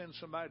God sends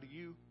somebody to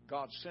you,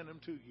 God send them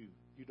to you.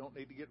 You don't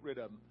need to get rid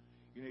of them.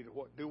 You need to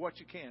do what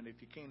you can. If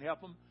you can't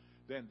help them,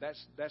 then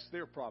that's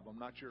their problem,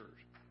 not yours.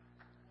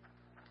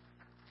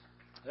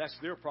 That's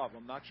their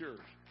problem, not yours.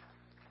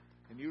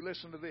 And you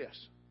listen to this.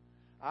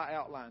 I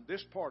outlined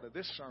this part of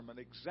this sermon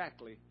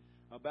exactly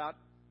about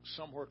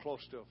somewhere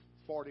close to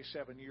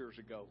 47 years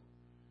ago.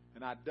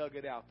 And I dug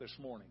it out this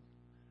morning.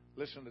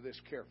 Listen to this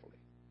carefully.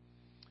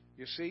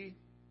 You see,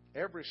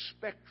 every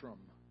spectrum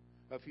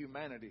of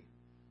humanity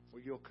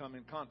you'll come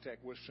in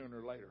contact with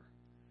sooner or later.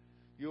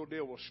 You'll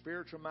deal with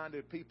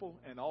spiritual-minded people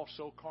and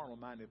also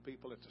carnal-minded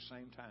people at the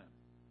same time.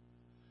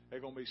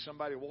 There's going to be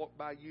somebody walk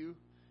by you.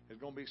 It's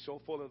going to be so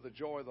full of the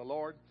joy of the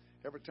Lord.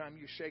 Every time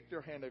you shake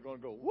their hand, they're going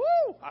to go,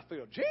 "Woo! I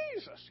feel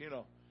Jesus!"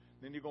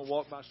 Then you're going to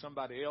walk by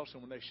somebody else,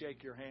 and when they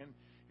shake your hand,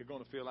 you're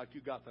going to feel like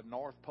you got the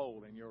North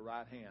Pole in your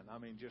right hand. I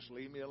mean, just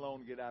leave me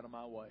alone and get out of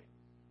my way.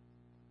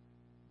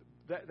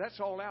 That's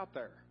all out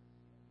there.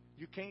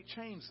 You can't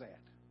change that.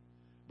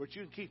 But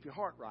you can keep your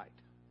heart right.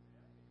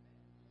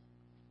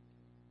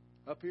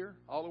 Up here,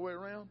 all the way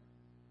around.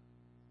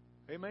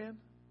 Amen?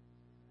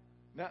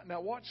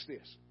 Now watch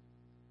this.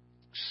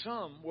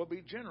 Some will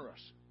be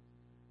generous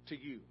to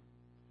you,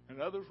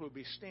 and others will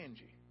be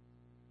stingy.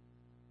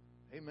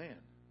 Amen.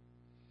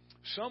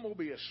 Some will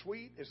be as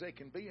sweet as they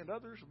can be, and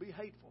others will be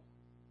hateful.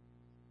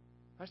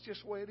 That's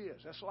just the way it is.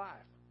 That's life.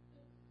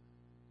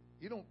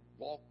 You don't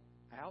walk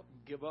out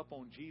and give up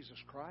on Jesus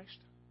Christ.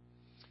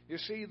 You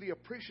see, the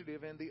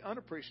appreciative and the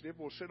unappreciative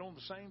will sit on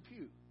the same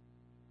pew.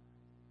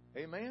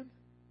 Amen?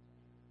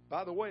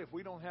 By the way, if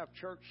we don't have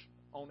church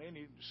on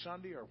any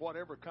Sunday or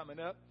whatever coming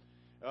up,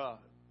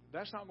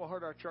 that's not going to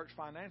hurt our church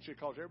financially,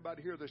 because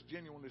everybody here that's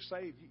genuinely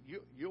saved,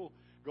 you'll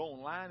go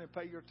online and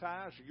pay your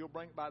tithes, or you'll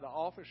bring it by the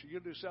office, or you'll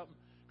do something,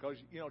 because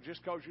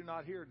just because you're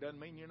not here doesn't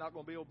mean you're not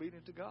going to be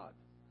obedient to God.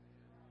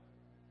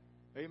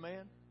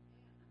 Amen?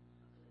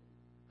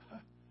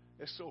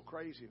 It's so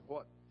crazy.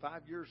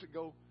 5 years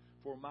ago,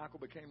 before Michael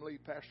became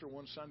lead pastor,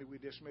 one Sunday we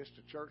dismissed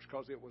the church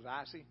because it was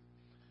icy.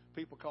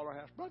 People called our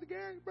house, Brother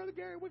Gary,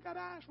 we got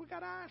ice.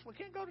 We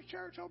can't go to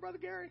church. Oh, Brother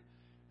Gary.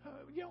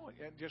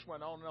 And just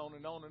went on and on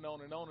and on and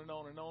on and on and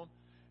on and on.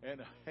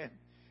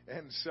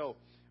 And so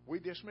we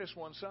dismissed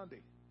one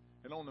Sunday.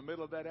 And on the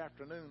middle of that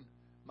afternoon,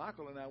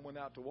 Michael and I went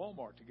out to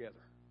Walmart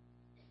together.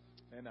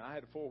 And I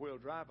had a four-wheel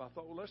drive. I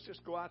thought, well, let's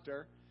just go out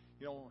there.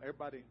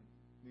 Everybody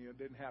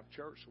didn't have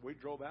church, so we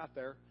drove out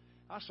there.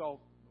 I saw,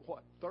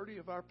 30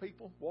 of our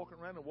people walking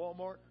around in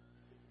Walmart?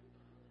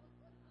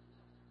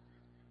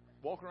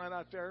 Walking around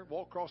out there,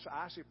 walked across the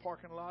icy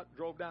parking lot,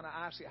 drove down the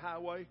icy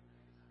highway,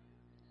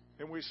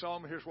 and we saw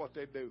them. Here's what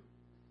they'd do.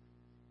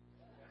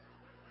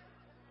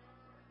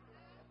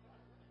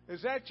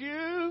 Is that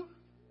you?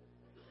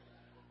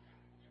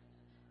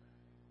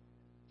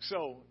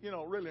 So,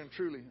 really and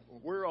truly,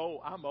 we're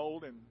old. I'm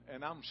old,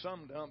 and I'm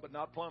some dumb, but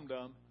not plumb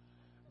dumb.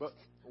 But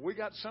we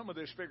got some of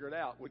this figured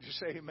out. Would you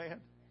say amen?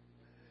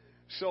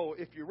 So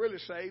if you're really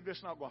saved,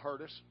 it's not going to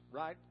hurt us,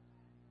 right?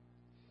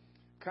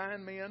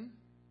 Kind men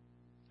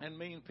and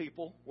mean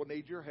people will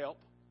need your help,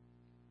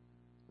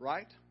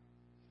 right?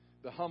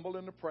 The humble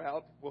and the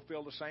proud will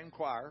fill the same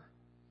choir.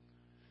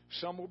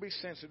 Some will be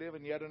sensitive,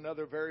 and yet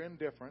another very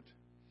indifferent.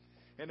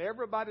 And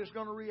everybody's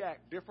going to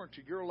react different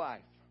to your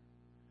life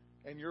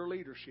and your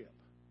leadership.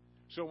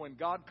 So when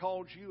God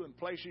calls you and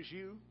places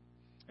you,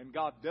 and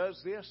God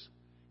does this,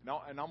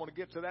 and I'm going to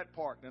get to that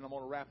part, and then I'm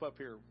going to wrap up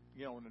here,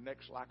 in the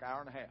next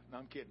hour and a half. No,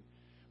 I'm kidding.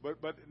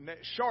 But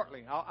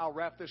shortly, I'll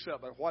wrap this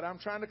up. But what I'm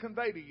trying to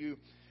convey to you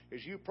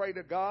is you pray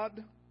to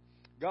God.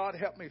 God,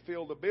 help me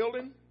fill the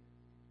building.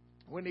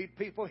 We need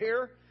people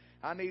here.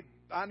 I need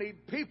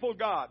people,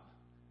 God.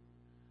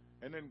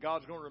 And then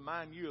God's going to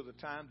remind you of the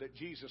time that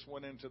Jesus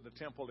went into the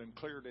temple and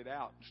cleared it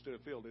out instead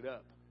of filled it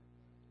up.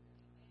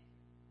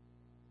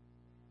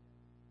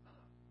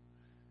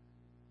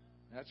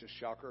 That's a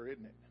shocker,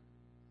 isn't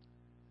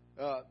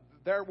it?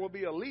 There will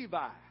be a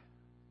Levi.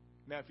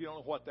 Now, if you don't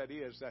know what that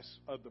is, that's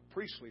of the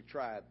priestly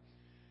tribe.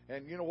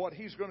 And you know what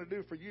he's going to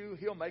do for you?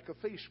 He'll make a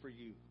feast for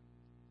you.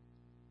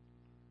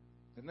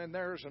 And then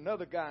there's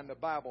another guy in the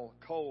Bible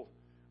called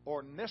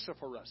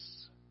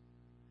Onesiphorus.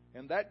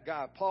 And that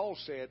guy, Paul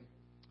said,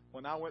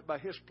 when I went by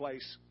his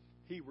place,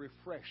 he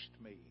refreshed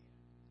me.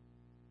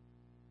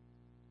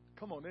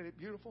 Come on, isn't it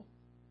beautiful?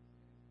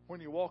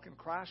 When you walk in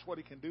Christ, what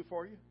he can do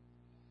for you.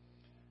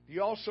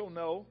 You also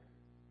know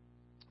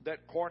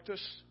that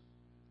Quartus,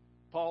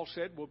 Paul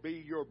said, will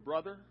be your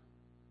brother.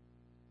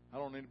 I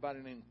don't know anybody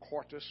named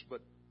Quartus,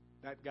 but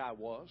that guy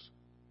was.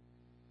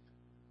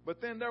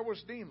 But then there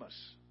was Demas,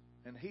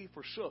 and he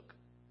forsook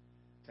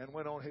and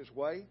went on his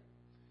way.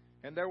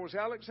 And there was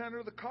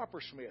Alexander the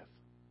coppersmith,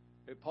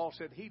 And Paul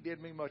said, He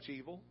did me much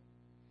evil.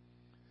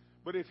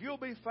 But if you'll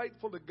be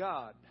faithful to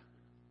God,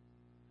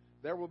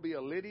 there will be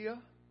a Lydia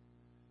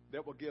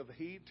that will give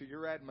heed to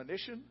your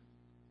admonition.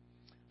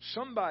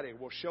 Somebody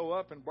will show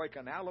up and break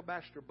an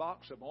alabaster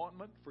box of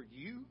ointment for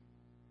you.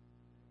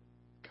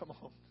 Come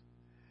on.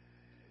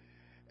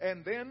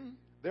 And then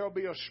there will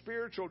be a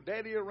spiritual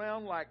daddy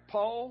around like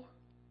Paul.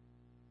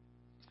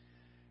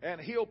 And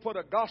he'll put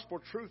a gospel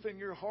truth in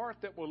your heart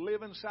that will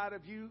live inside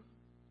of you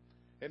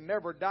and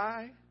never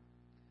die.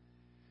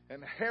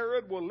 And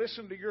Herod will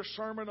listen to your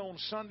sermon on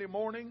Sunday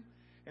morning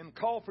and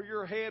call for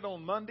your head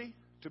on Monday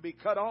to be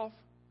cut off.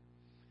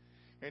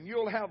 And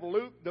you'll have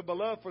Luke, the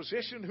beloved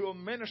physician, who will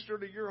minister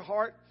to your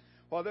heart,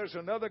 while there's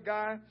another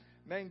guy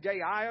named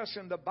Gaius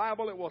in the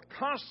Bible that will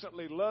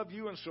constantly love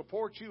you and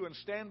support you and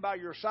stand by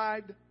your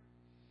side.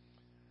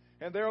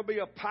 And there'll be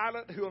a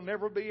Pilate who'll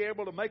never be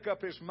able to make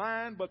up his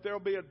mind, but there'll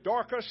be a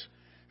Dorcas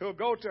who'll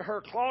go to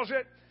her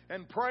closet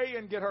and pray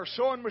and get her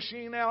sewing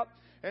machine out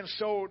and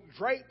sew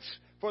drapes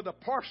for the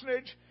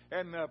parsonage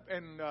and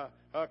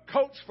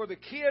coats for the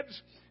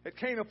kids that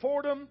can't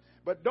afford them.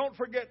 But don't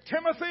forget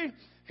Timothy.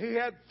 He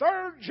had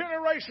third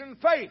generation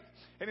faith,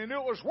 and he knew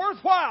it was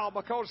worthwhile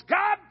because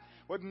God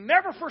would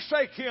never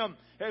forsake him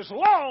as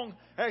long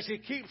as he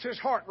keeps his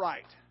heart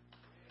right.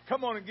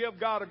 Come on and give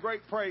God a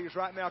great praise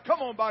right now.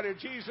 Come on, body of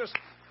Jesus.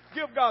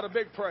 Give God a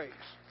big praise.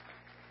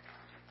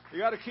 You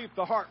got to keep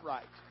the heart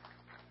right.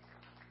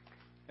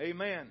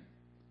 Amen.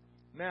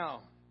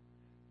 Now,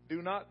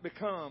 do not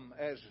become,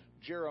 as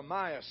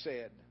Jeremiah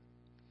said,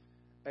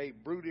 a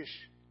brutish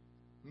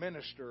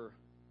minister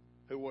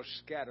who will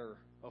scatter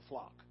a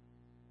flock.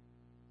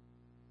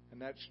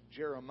 And that's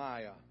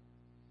Jeremiah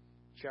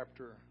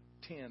chapter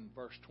 10,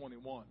 verse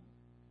 21,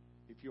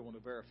 if you want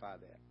to verify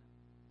that.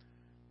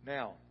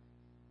 Now,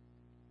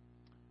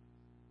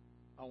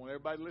 I want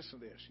everybody to listen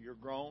to this. You're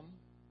grown.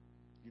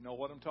 You know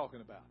what I'm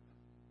talking about.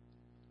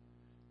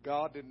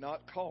 God did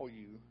not call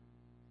you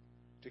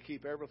to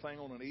keep everything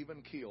on an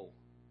even keel.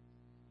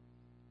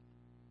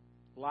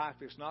 Life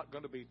is not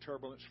going to be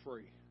turbulence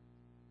free.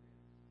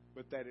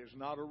 But that is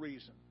not a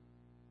reason.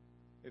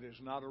 It is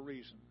not a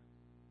reason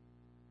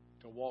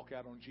to walk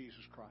out on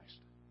Jesus Christ.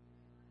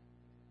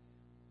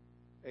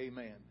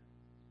 Amen.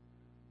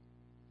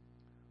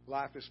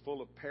 Life is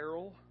full of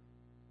peril,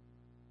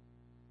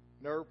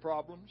 nerve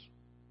problems,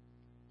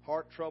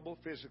 heart trouble,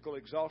 physical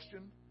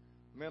exhaustion,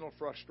 mental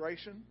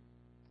frustration.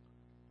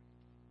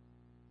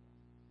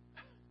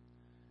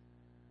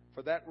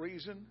 For that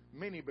reason,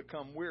 many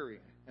become weary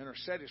and are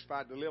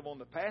satisfied to live on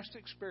the past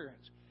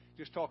experience.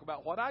 Just talk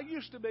about what I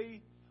used to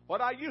be,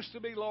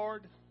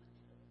 Lord.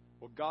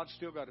 Well, God's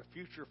still got a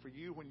future for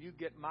you. When you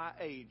get my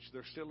age,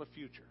 there's still a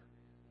future.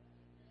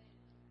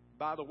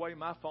 By the way,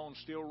 my phone's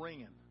still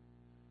ringing.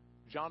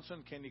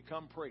 Johnson, can you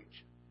come preach?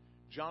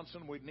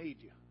 Johnson, we need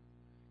you.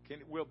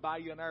 We'll buy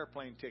you an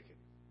airplane ticket.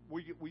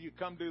 Will you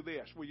come do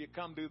this? Will you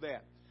come do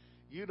that?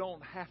 You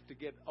don't have to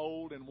get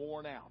old and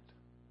worn out.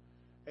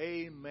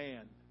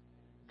 Amen.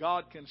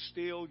 God can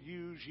still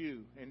use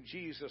you in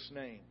Jesus'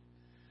 name.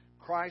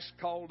 Christ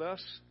called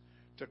us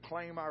to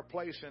claim our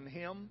place in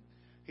Him.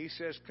 He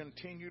says,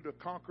 continue to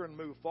conquer and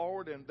move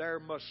forward, and there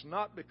must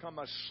not become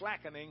a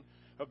slackening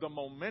of the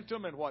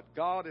momentum in what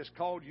God has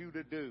called you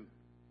to do.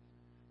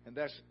 And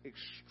that's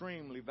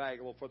extremely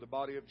valuable for the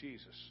body of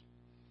Jesus.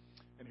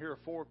 And here are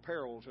 4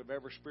 perils of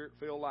every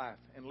spirit-filled life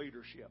and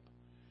leadership.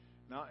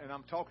 Now, and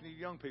I'm talking to you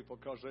young people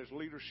because there's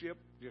leadership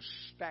just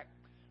stacked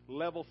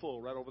level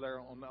full right over there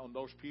on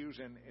those pews,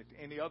 and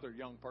any other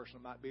young person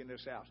that might be in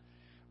this house.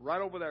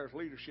 Right over there is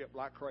leadership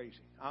like crazy.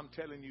 I'm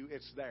telling you,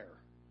 it's there.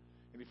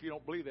 And if you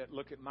don't believe that,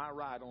 look at my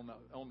right on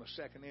the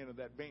second end of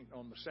that bench,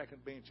 on the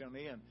second bench on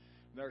the end.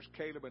 There's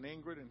Caleb and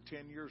Ingrid, and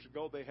 10 years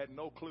ago they had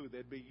no clue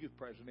they'd be youth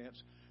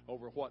presidents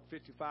over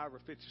 55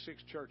 or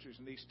 56 churches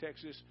in East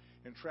Texas,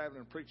 and traveling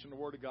and preaching the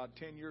Word of God.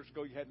 10 years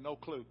ago you had no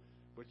clue,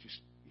 but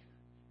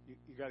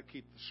you got to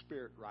keep the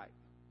spirit right.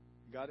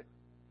 You got it?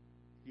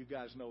 You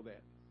guys know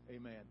that.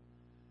 Amen.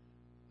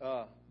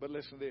 But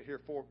listen to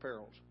here, 4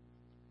 perils.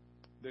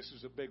 This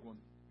is a big one.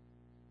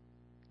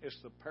 It's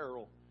the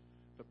peril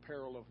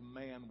of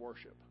man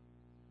worship.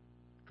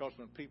 Because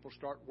when people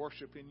start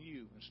worshiping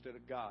you instead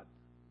of God,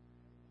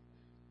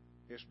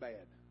 it's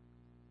bad.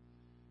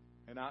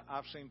 And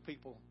I've seen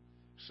people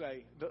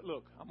say,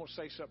 look, I'm going to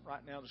say something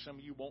right now that some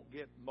of you won't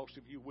get. Most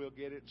of you will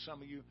get it. And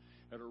some of you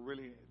that are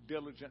really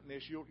diligent in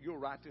this, you'll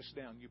write this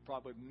down. You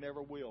probably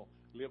never will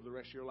live the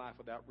rest of your life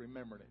without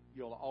remembering it.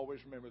 You'll always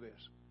remember this.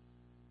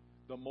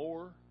 The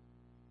more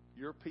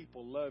your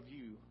people love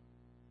you,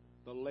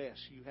 the less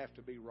you have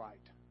to be right.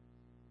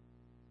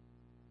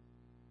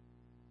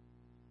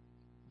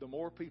 The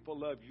more people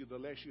love you, the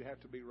less you have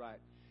to be right.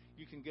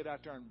 You can get out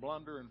there and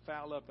blunder and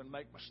foul up and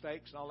make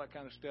mistakes and all that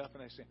kind of stuff,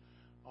 and they say,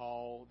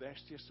 oh,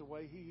 that's just the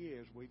way he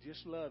is. We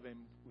just love him.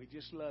 We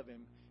just love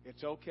him.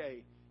 It's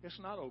okay. It's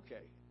not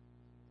okay.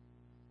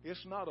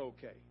 It's not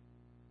okay.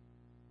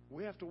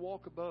 We have to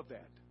walk above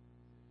that.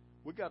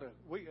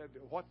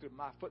 What did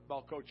my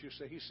football coach used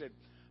to say? He said,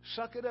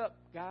 suck it up,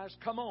 guys.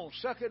 Come on,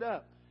 suck it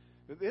up.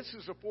 This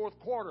is the fourth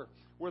quarter.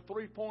 We're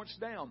 3 points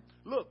down.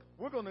 Look,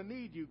 we're going to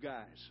need you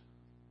guys.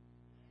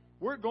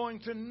 We're going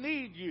to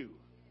need you.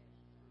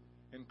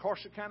 In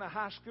Corsicana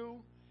High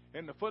School,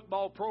 in the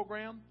football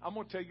program, I'm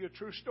going to tell you a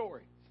true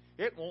story.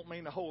 It won't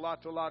mean a whole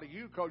lot to a lot of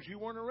you because you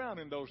weren't around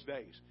in those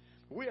days.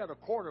 We had a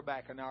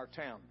quarterback in our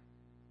town.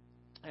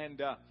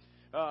 And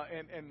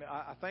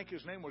I think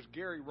his name was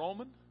Gary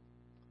Roman.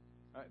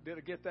 Did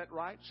I get that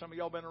right? Some of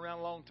y'all been around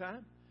a long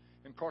time.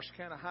 In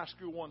Corsicana High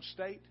School won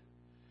state.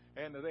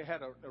 And they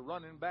had a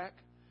running back.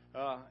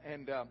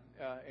 And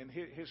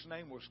his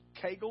name was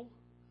Cagle.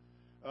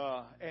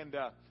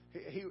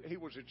 He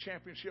was a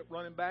championship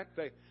running back.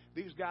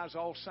 These guys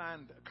all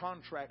signed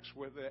contracts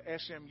with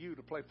SMU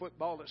to play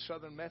football at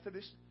Southern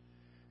Methodist.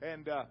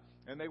 And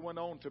they went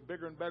on to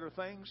bigger and better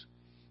things.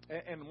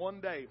 And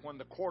one day when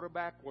the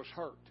quarterback was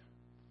hurt,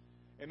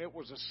 and it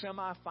was a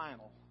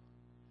semifinal,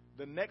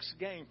 the next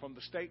game from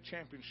the state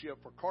championship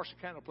for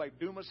Corsicana played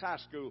Dumas High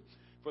School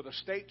for the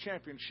state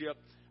championship,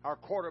 our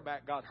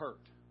quarterback got hurt.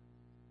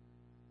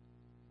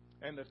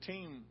 And the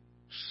team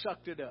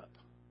sucked it up.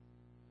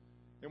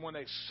 And when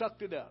they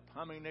sucked it up,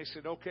 they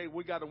said, okay,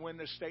 we got to win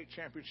this state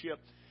championship.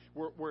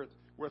 We're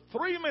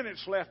 3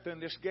 minutes left in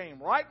this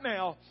game right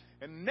now,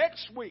 and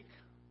next week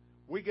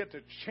we get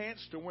the chance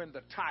to win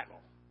the title.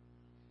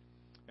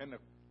 And the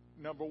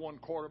number one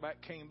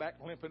quarterback came back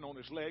limping on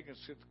his leg and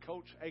said,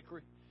 Coach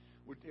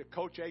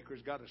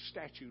Acre's got a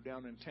statue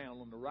down in town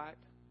on the right,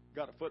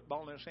 got a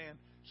football in his hand.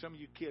 Some of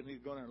you kids need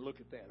to go down and look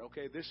at that.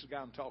 Okay, this is the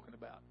guy I'm talking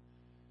about.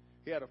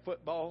 He had a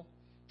football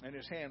in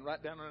his hand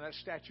right down on that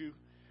statue.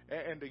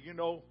 And do you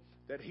know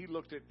that he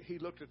looked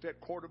at that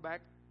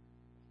quarterback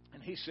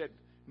and he said,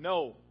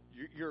 "No,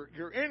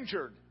 you're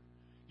injured.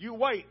 You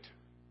wait."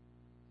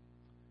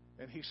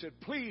 And he said,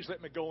 "Please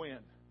let me go in."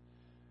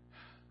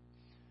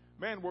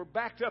 Man, we're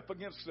backed up.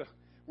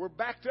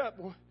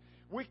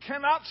 We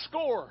cannot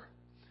score.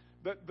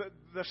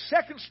 The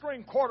second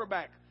string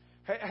quarterback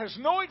has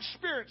no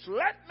experience.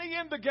 Let me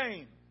in the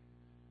game.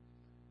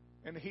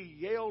 And he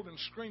yelled and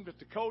screamed at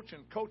the coach,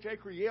 and Coach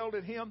Acre yelled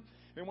at him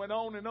and went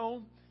on and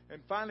on.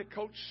 And finally,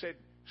 Coach said,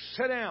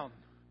 "Sit down."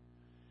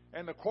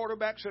 And the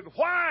quarterback said,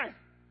 "Why?"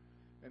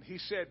 And he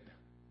said,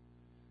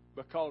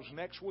 "Because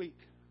next week,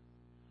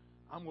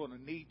 I'm going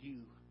to need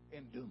you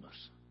in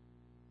Dumas."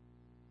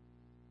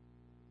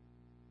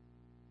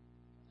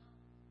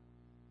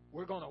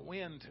 We're going to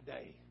win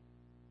today.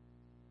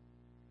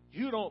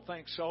 You don't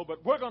think so,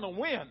 but we're going to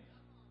win.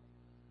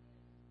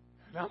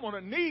 And I'm going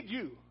to need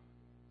you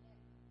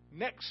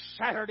next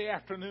Saturday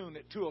afternoon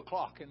at 2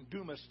 o'clock in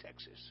Dumas,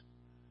 Texas.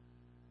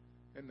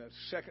 And the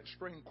second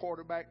string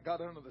quarterback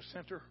got under the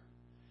center,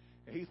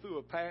 and he threw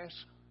a pass,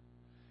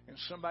 and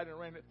somebody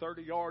ran it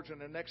 30 yards, and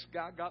the next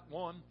guy got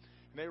one,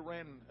 and they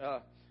ran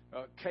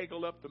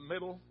Cagle up the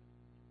middle,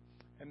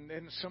 and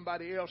then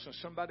somebody else,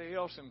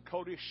 and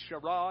Cody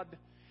Sherrod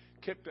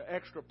kicked the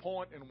extra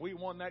point, and we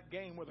won that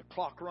game with the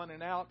clock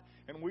running out,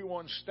 and we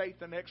won state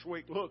the next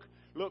week.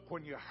 Look,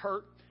 when you're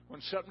hurt, when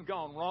something's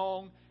gone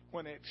wrong,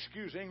 when it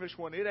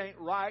ain't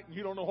right and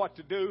you don't know what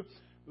to do,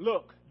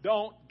 look,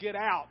 don't get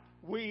out.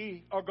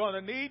 We are going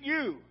to need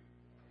you.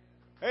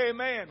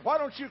 Amen. Why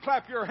don't you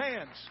clap your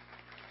hands?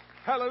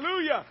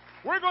 Hallelujah.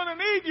 We're going to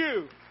need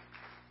you.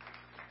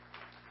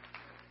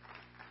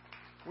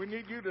 We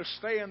need you to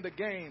stay in the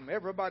game.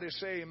 Everybody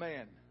say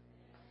amen.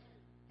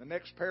 The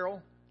next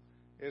peril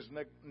is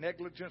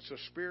negligence of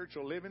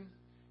spiritual living.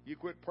 You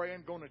quit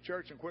praying, going to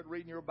church, and quit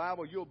reading your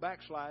Bible, you'll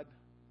backslide.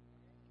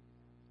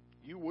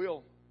 You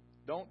will.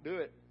 Don't do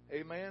it.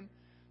 Amen.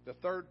 The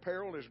third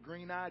peril is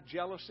green-eyed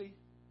jealousy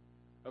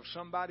of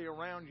somebody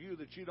around you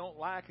that you don't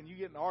like, and you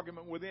get in an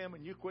argument with them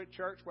and you quit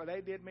church where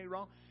they did me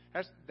wrong.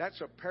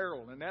 That's a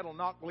peril, and that'll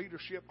knock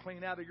leadership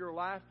clean out of your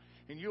life,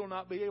 and you'll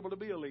not be able to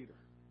be a leader.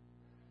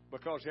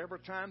 Because every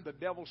time the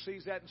devil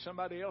sees that in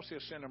somebody else, he'll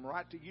send them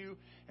right to you,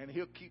 and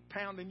he'll keep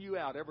pounding you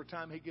out every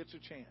time he gets a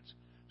chance.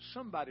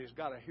 Somebody's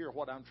got to hear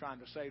what I'm trying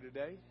to say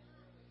today.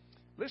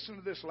 Listen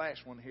to this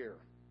last one here.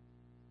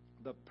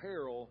 The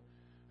peril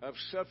of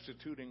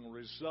substituting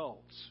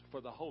results for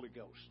the Holy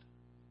Ghost.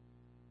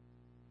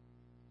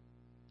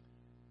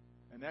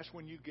 And that's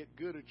when you get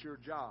good at your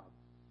job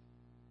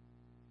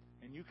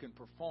and you can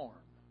perform,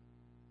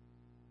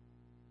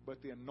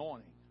 but the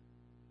anointing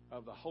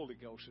of the Holy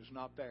Ghost is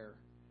not there,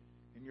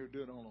 and you're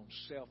doing it on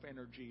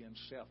self-energy and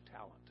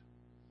self-talent.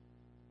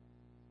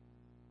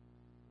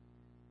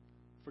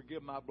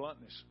 Forgive my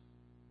bluntness.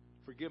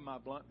 Forgive my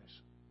bluntness.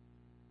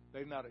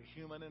 There's not a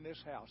human in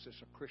this house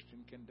that's a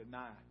Christian can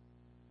deny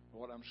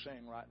what I'm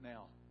saying right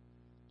now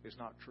is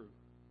not true.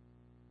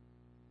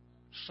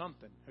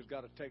 Something has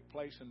got to take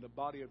place in the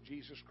body of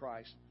Jesus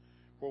Christ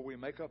where we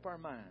make up our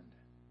mind.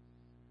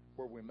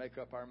 Where we make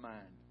up our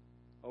mind.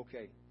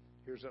 Okay,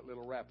 here's that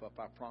little wrap-up.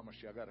 I promise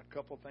you. I've got a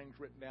couple things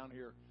written down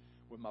here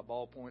with my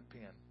ballpoint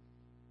pen.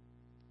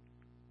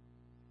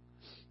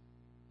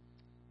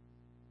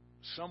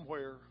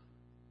 Somewhere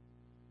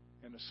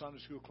in the Sunday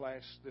school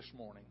class this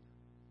morning,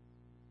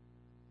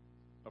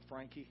 a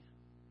Frankie,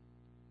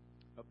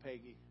 a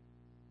Peggy,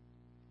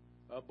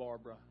 a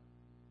Barbara,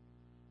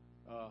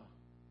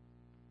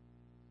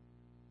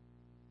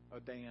 a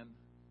Dan,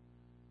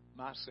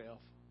 myself,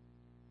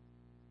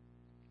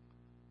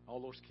 all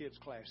those kids'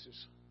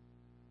 classes,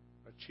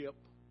 a Chip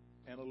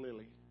and a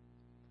Lily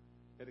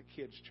at a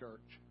kids' church.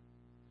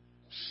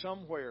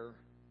 Somewhere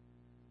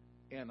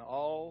in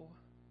all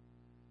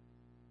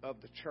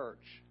of the church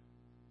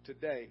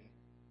today,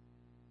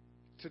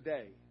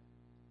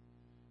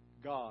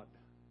 God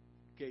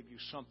gave you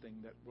something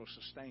that will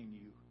sustain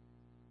you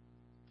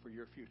for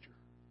your future.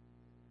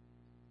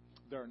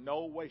 There are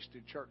no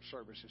wasted church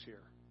services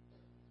here.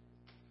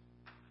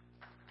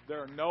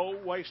 There are no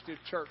wasted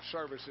church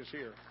services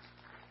here.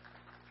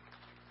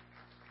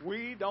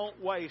 We don't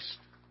waste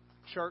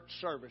church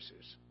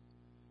services.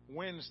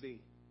 Wednesday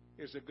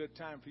is a good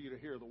time for you to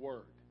hear the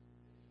Word.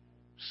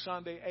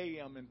 Sunday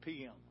AM and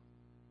PM.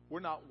 We're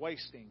not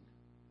wasting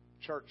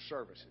church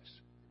services.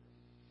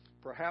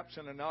 Perhaps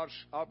in an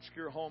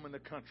obscure home in the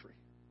country.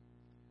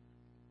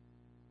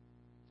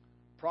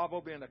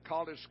 Probably in a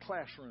college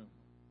classroom,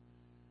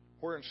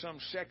 where in some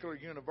secular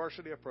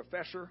university a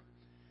professor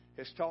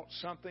has taught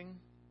something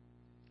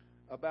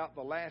about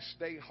the last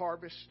day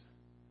harvest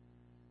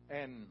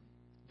and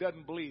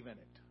doesn't believe in it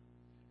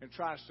and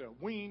tries to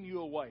wean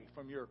you away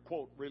from your,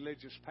 quote,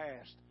 religious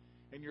past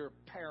and your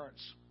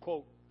parents'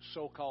 quote,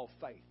 so-called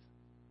faith.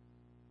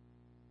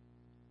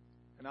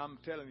 And I'm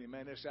telling you,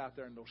 man, it's out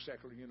there in those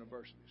secular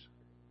universities.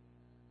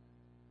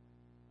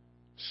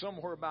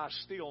 Somewhere by a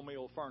steel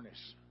mill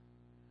furnace.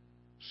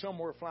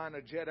 Somewhere flying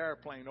a jet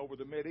airplane over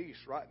the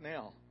Mideast right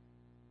now.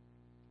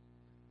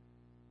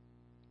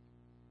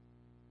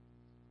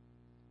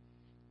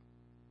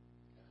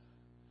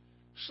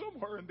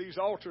 Somewhere in these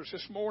altars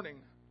this morning,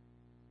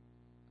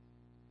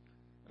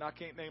 and I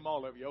can't name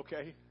all of you,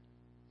 okay?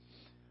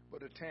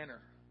 But a Tanner,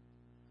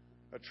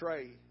 a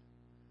Trey,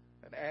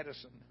 an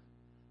Addison,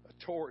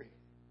 a Torrey,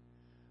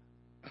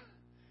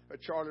 a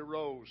Charlie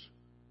Rose,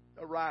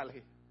 a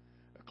Riley,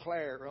 a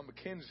Claire, a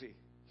Mackenzie,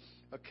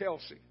 a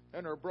Kelsey,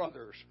 and her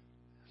brothers,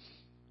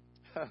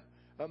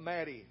 a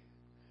Maddie,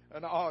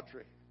 an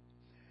Audrey,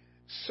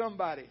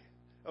 somebody,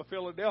 a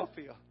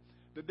Philadelphia,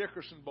 the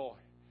Dickerson boy.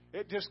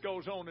 It just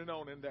goes on in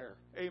there.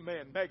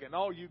 Amen. Megan,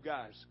 all you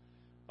guys,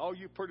 all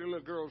you pretty little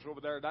girls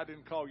over there, and I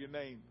didn't call your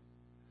name.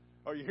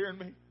 Are you hearing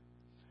me?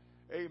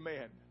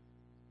 Amen.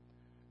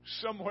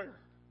 Somewhere,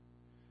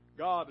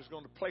 God is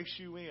going to place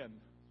you in,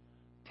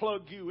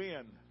 plug you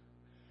in.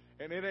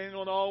 And it ain't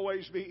going to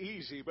always be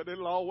easy, but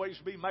it'll always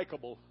be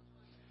makeable.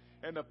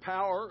 And the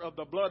power of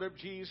the blood of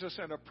Jesus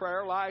and a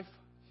prayer life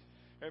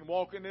and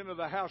walking into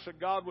the house of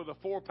God with a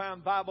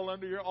 4-pound Bible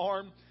under your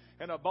arm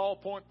and a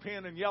ballpoint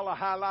pen and yellow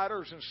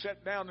highlighters and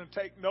sit down and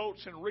take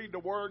notes and read the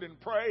Word and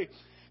pray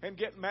and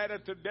get mad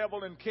at the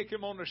devil and kick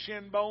him on the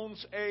shin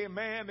bones.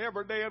 Amen.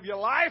 Every day of your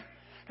life.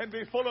 And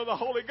be full of the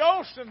Holy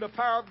Ghost and the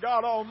power of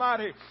God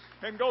Almighty.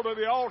 And go to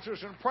the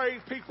altars and pray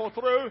people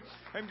through.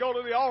 And go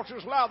to the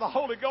altars, allow the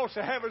Holy Ghost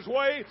to have His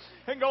way.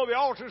 And go to the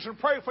altars and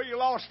pray for your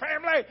lost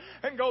family.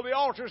 And go to the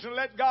altars and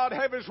let God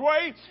have His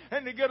way.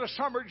 And you get a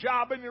summer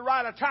job and you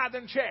write a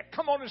tithing check.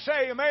 Come on and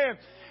say amen.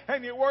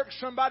 And you work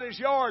somebody's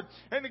yard.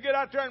 And you get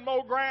out there and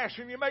mow grass.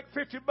 And you make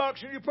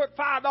 $50 and you put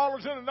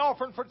 $5 in an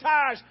offering for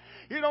tithes.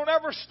 You don't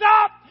ever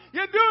stop.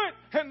 You do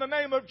it in the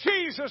name of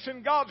Jesus,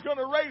 and God's going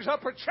to raise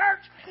up a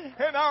church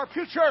in our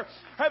future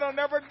that'll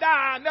never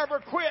die, never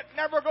quit,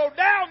 never go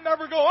down,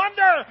 never go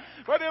under,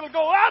 but it'll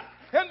go up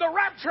in the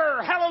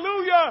rapture.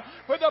 Hallelujah.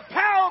 With the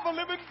power of a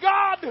living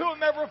God who'll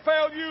never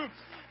fail you.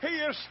 He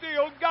is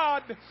still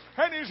God,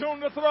 and He's on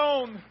the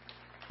throne.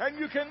 And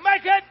you can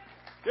make it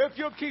if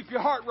you'll keep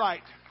your heart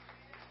right.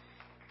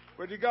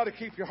 But you got to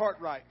keep your heart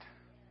right.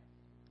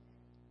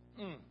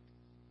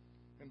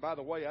 And by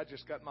the way, I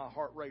just got my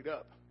heart rate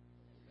up.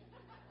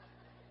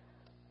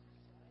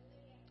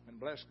 And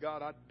bless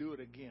God, I'd do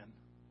it again.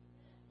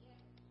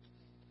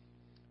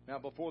 Now,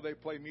 before they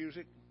play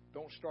music,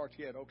 don't start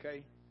yet,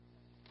 okay?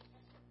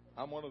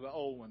 I'm one of the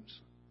old ones.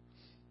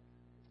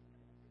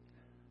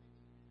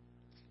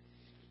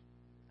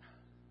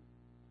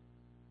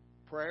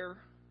 Prayer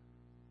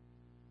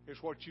is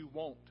what you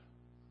want,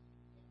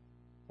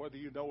 whether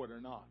you know it or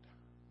not.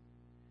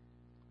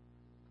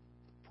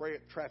 Pray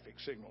at traffic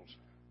signals.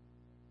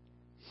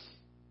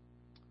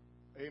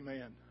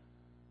 Amen.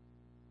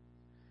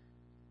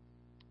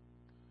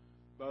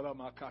 I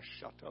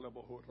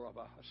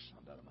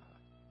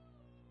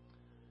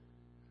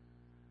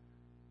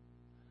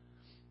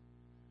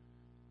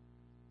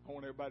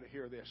want everybody to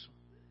hear this.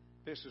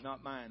 This is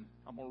not mine.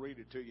 I'm going to read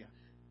it to you.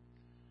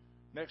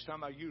 Next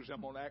time I use it,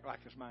 I'm going to act like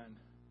it's mine.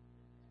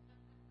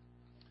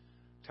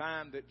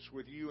 Time that's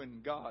with you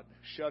and God,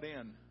 shut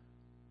in.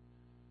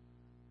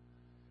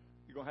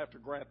 You're going to have to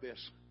grab this.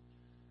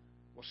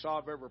 Will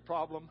solve every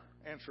problem,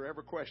 answer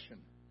every question,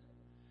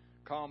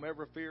 calm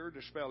every fear,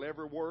 dispel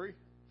every worry,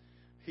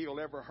 heal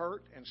every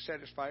hurt, and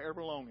satisfy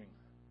every longing.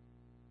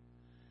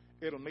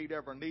 It'll meet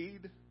every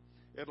need.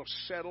 It'll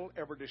settle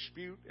every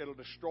dispute. It'll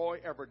destroy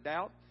every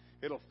doubt.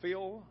 It'll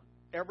fill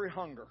every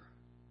hunger.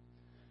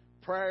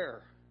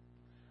 Prayer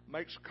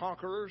makes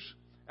conquerors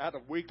out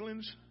of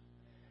weaklings.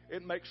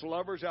 It makes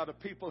lovers out of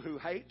people who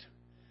hate.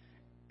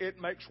 It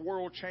makes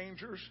world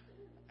changers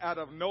out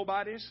of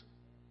nobodies.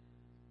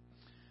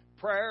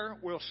 Prayer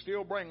will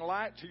still bring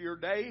light to your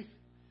day,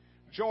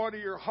 joy to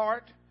your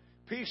heart,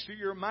 peace to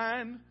your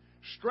mind,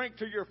 strength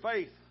to your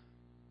faith.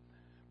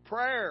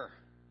 Prayer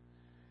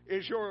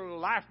is your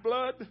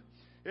lifeblood.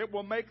 It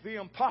will make the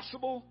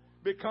impossible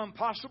become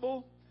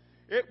possible.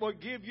 It will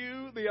give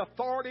you the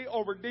authority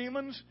over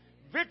demons,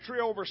 victory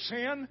over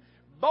sin,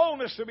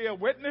 boldness to be a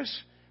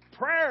witness.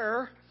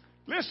 Prayer,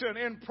 listen,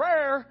 in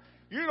prayer,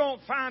 you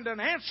don't find an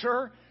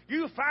answer.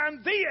 You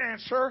find the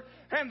answer,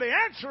 and the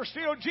answer is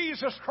still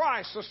Jesus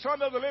Christ, the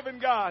Son of the living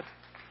God.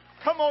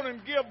 Come on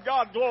and give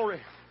God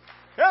glory.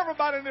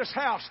 Everybody in this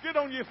house, get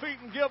on your feet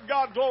and give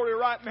God glory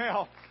right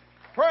now.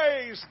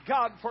 Praise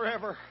God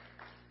forever.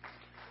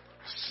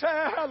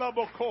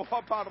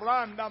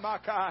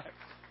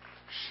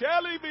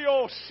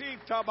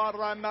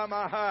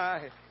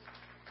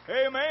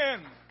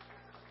 Amen.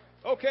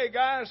 Okay,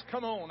 guys,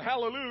 come on.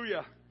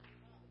 Hallelujah.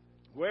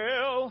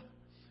 Well,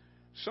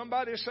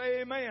 somebody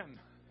say amen.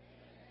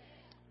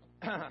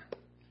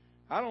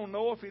 I don't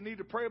know if you need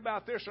to pray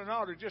about this or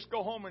not, or just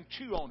go home and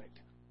chew on it.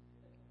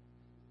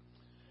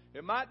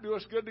 It might do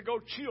us good to go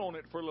chew on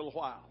it for a little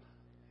while,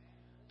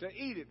 to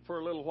eat it for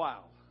a little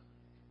while.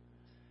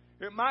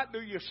 It might do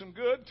you some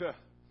good to.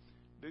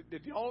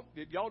 Did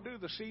y'all do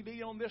the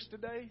CD on this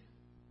today?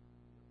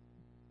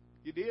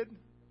 You did?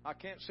 I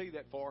can't see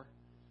that far.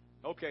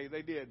 Okay,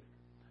 they did.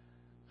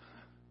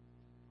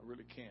 I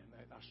really can't.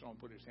 I saw him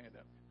put his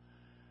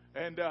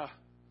hand up.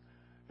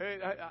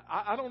 And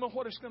I don't know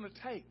what it's going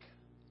to take,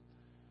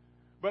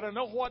 but I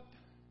know what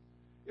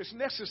is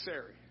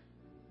necessary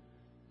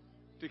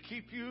to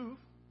keep you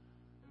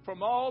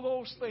from all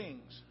those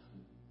things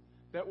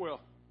that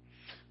will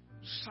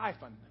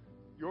siphon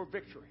your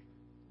victory.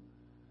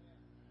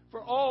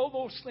 For all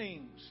those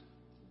things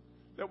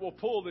that will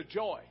pull the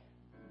joy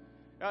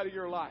out of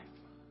your life.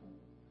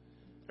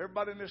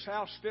 Everybody in this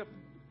house,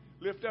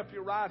 lift up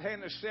your right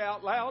hand and say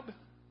out loud,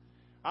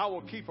 I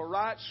will keep a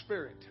right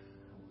spirit,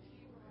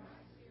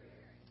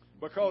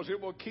 because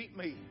it will keep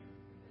me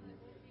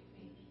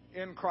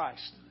in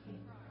Christ.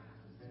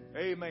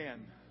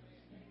 Amen.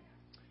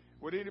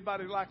 Would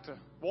anybody like to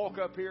walk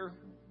up here,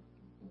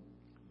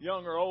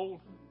 young or old,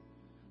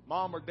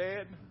 mom or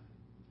dad,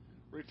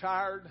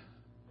 retired,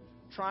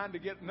 trying to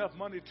get enough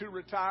money to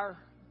retire,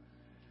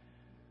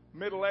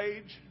 middle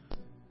age,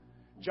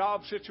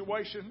 job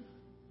situation,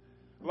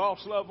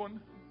 lost loved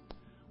one,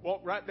 walk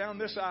right down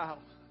this aisle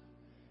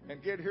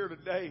and get here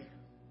today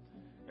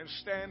and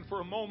stand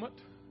for a moment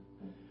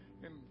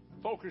and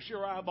focus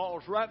your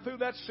eyeballs right through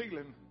that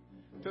ceiling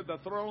to the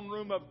throne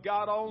room of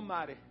God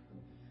Almighty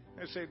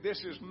and say,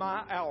 this is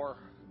my hour.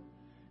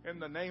 In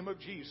the name of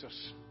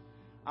Jesus,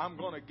 I'm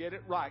going to get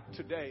it right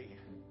today.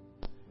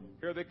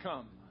 Here they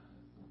come.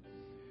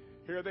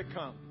 Here they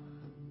come.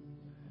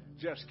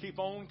 Just keep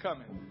on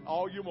coming,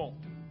 all you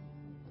want.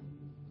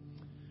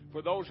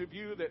 For those of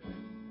you that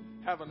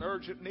have an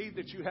urgent need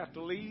that you have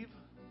to leave,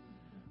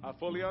 I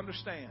fully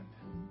understand.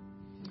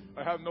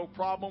 I have no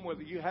problem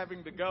with you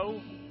having to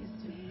go.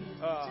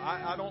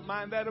 I don't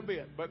mind that a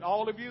bit. But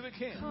all of you that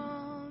can,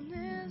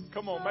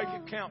 come on, make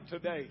it count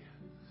today.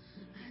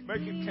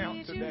 Make it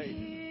count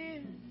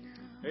today.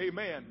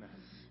 Amen.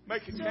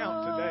 Make it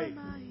count today.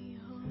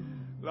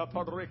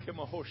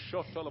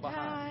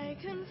 I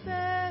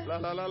confess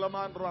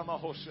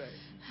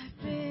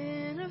I've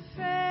been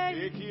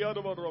afraid.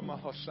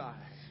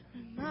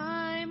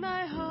 Remind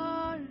my heart.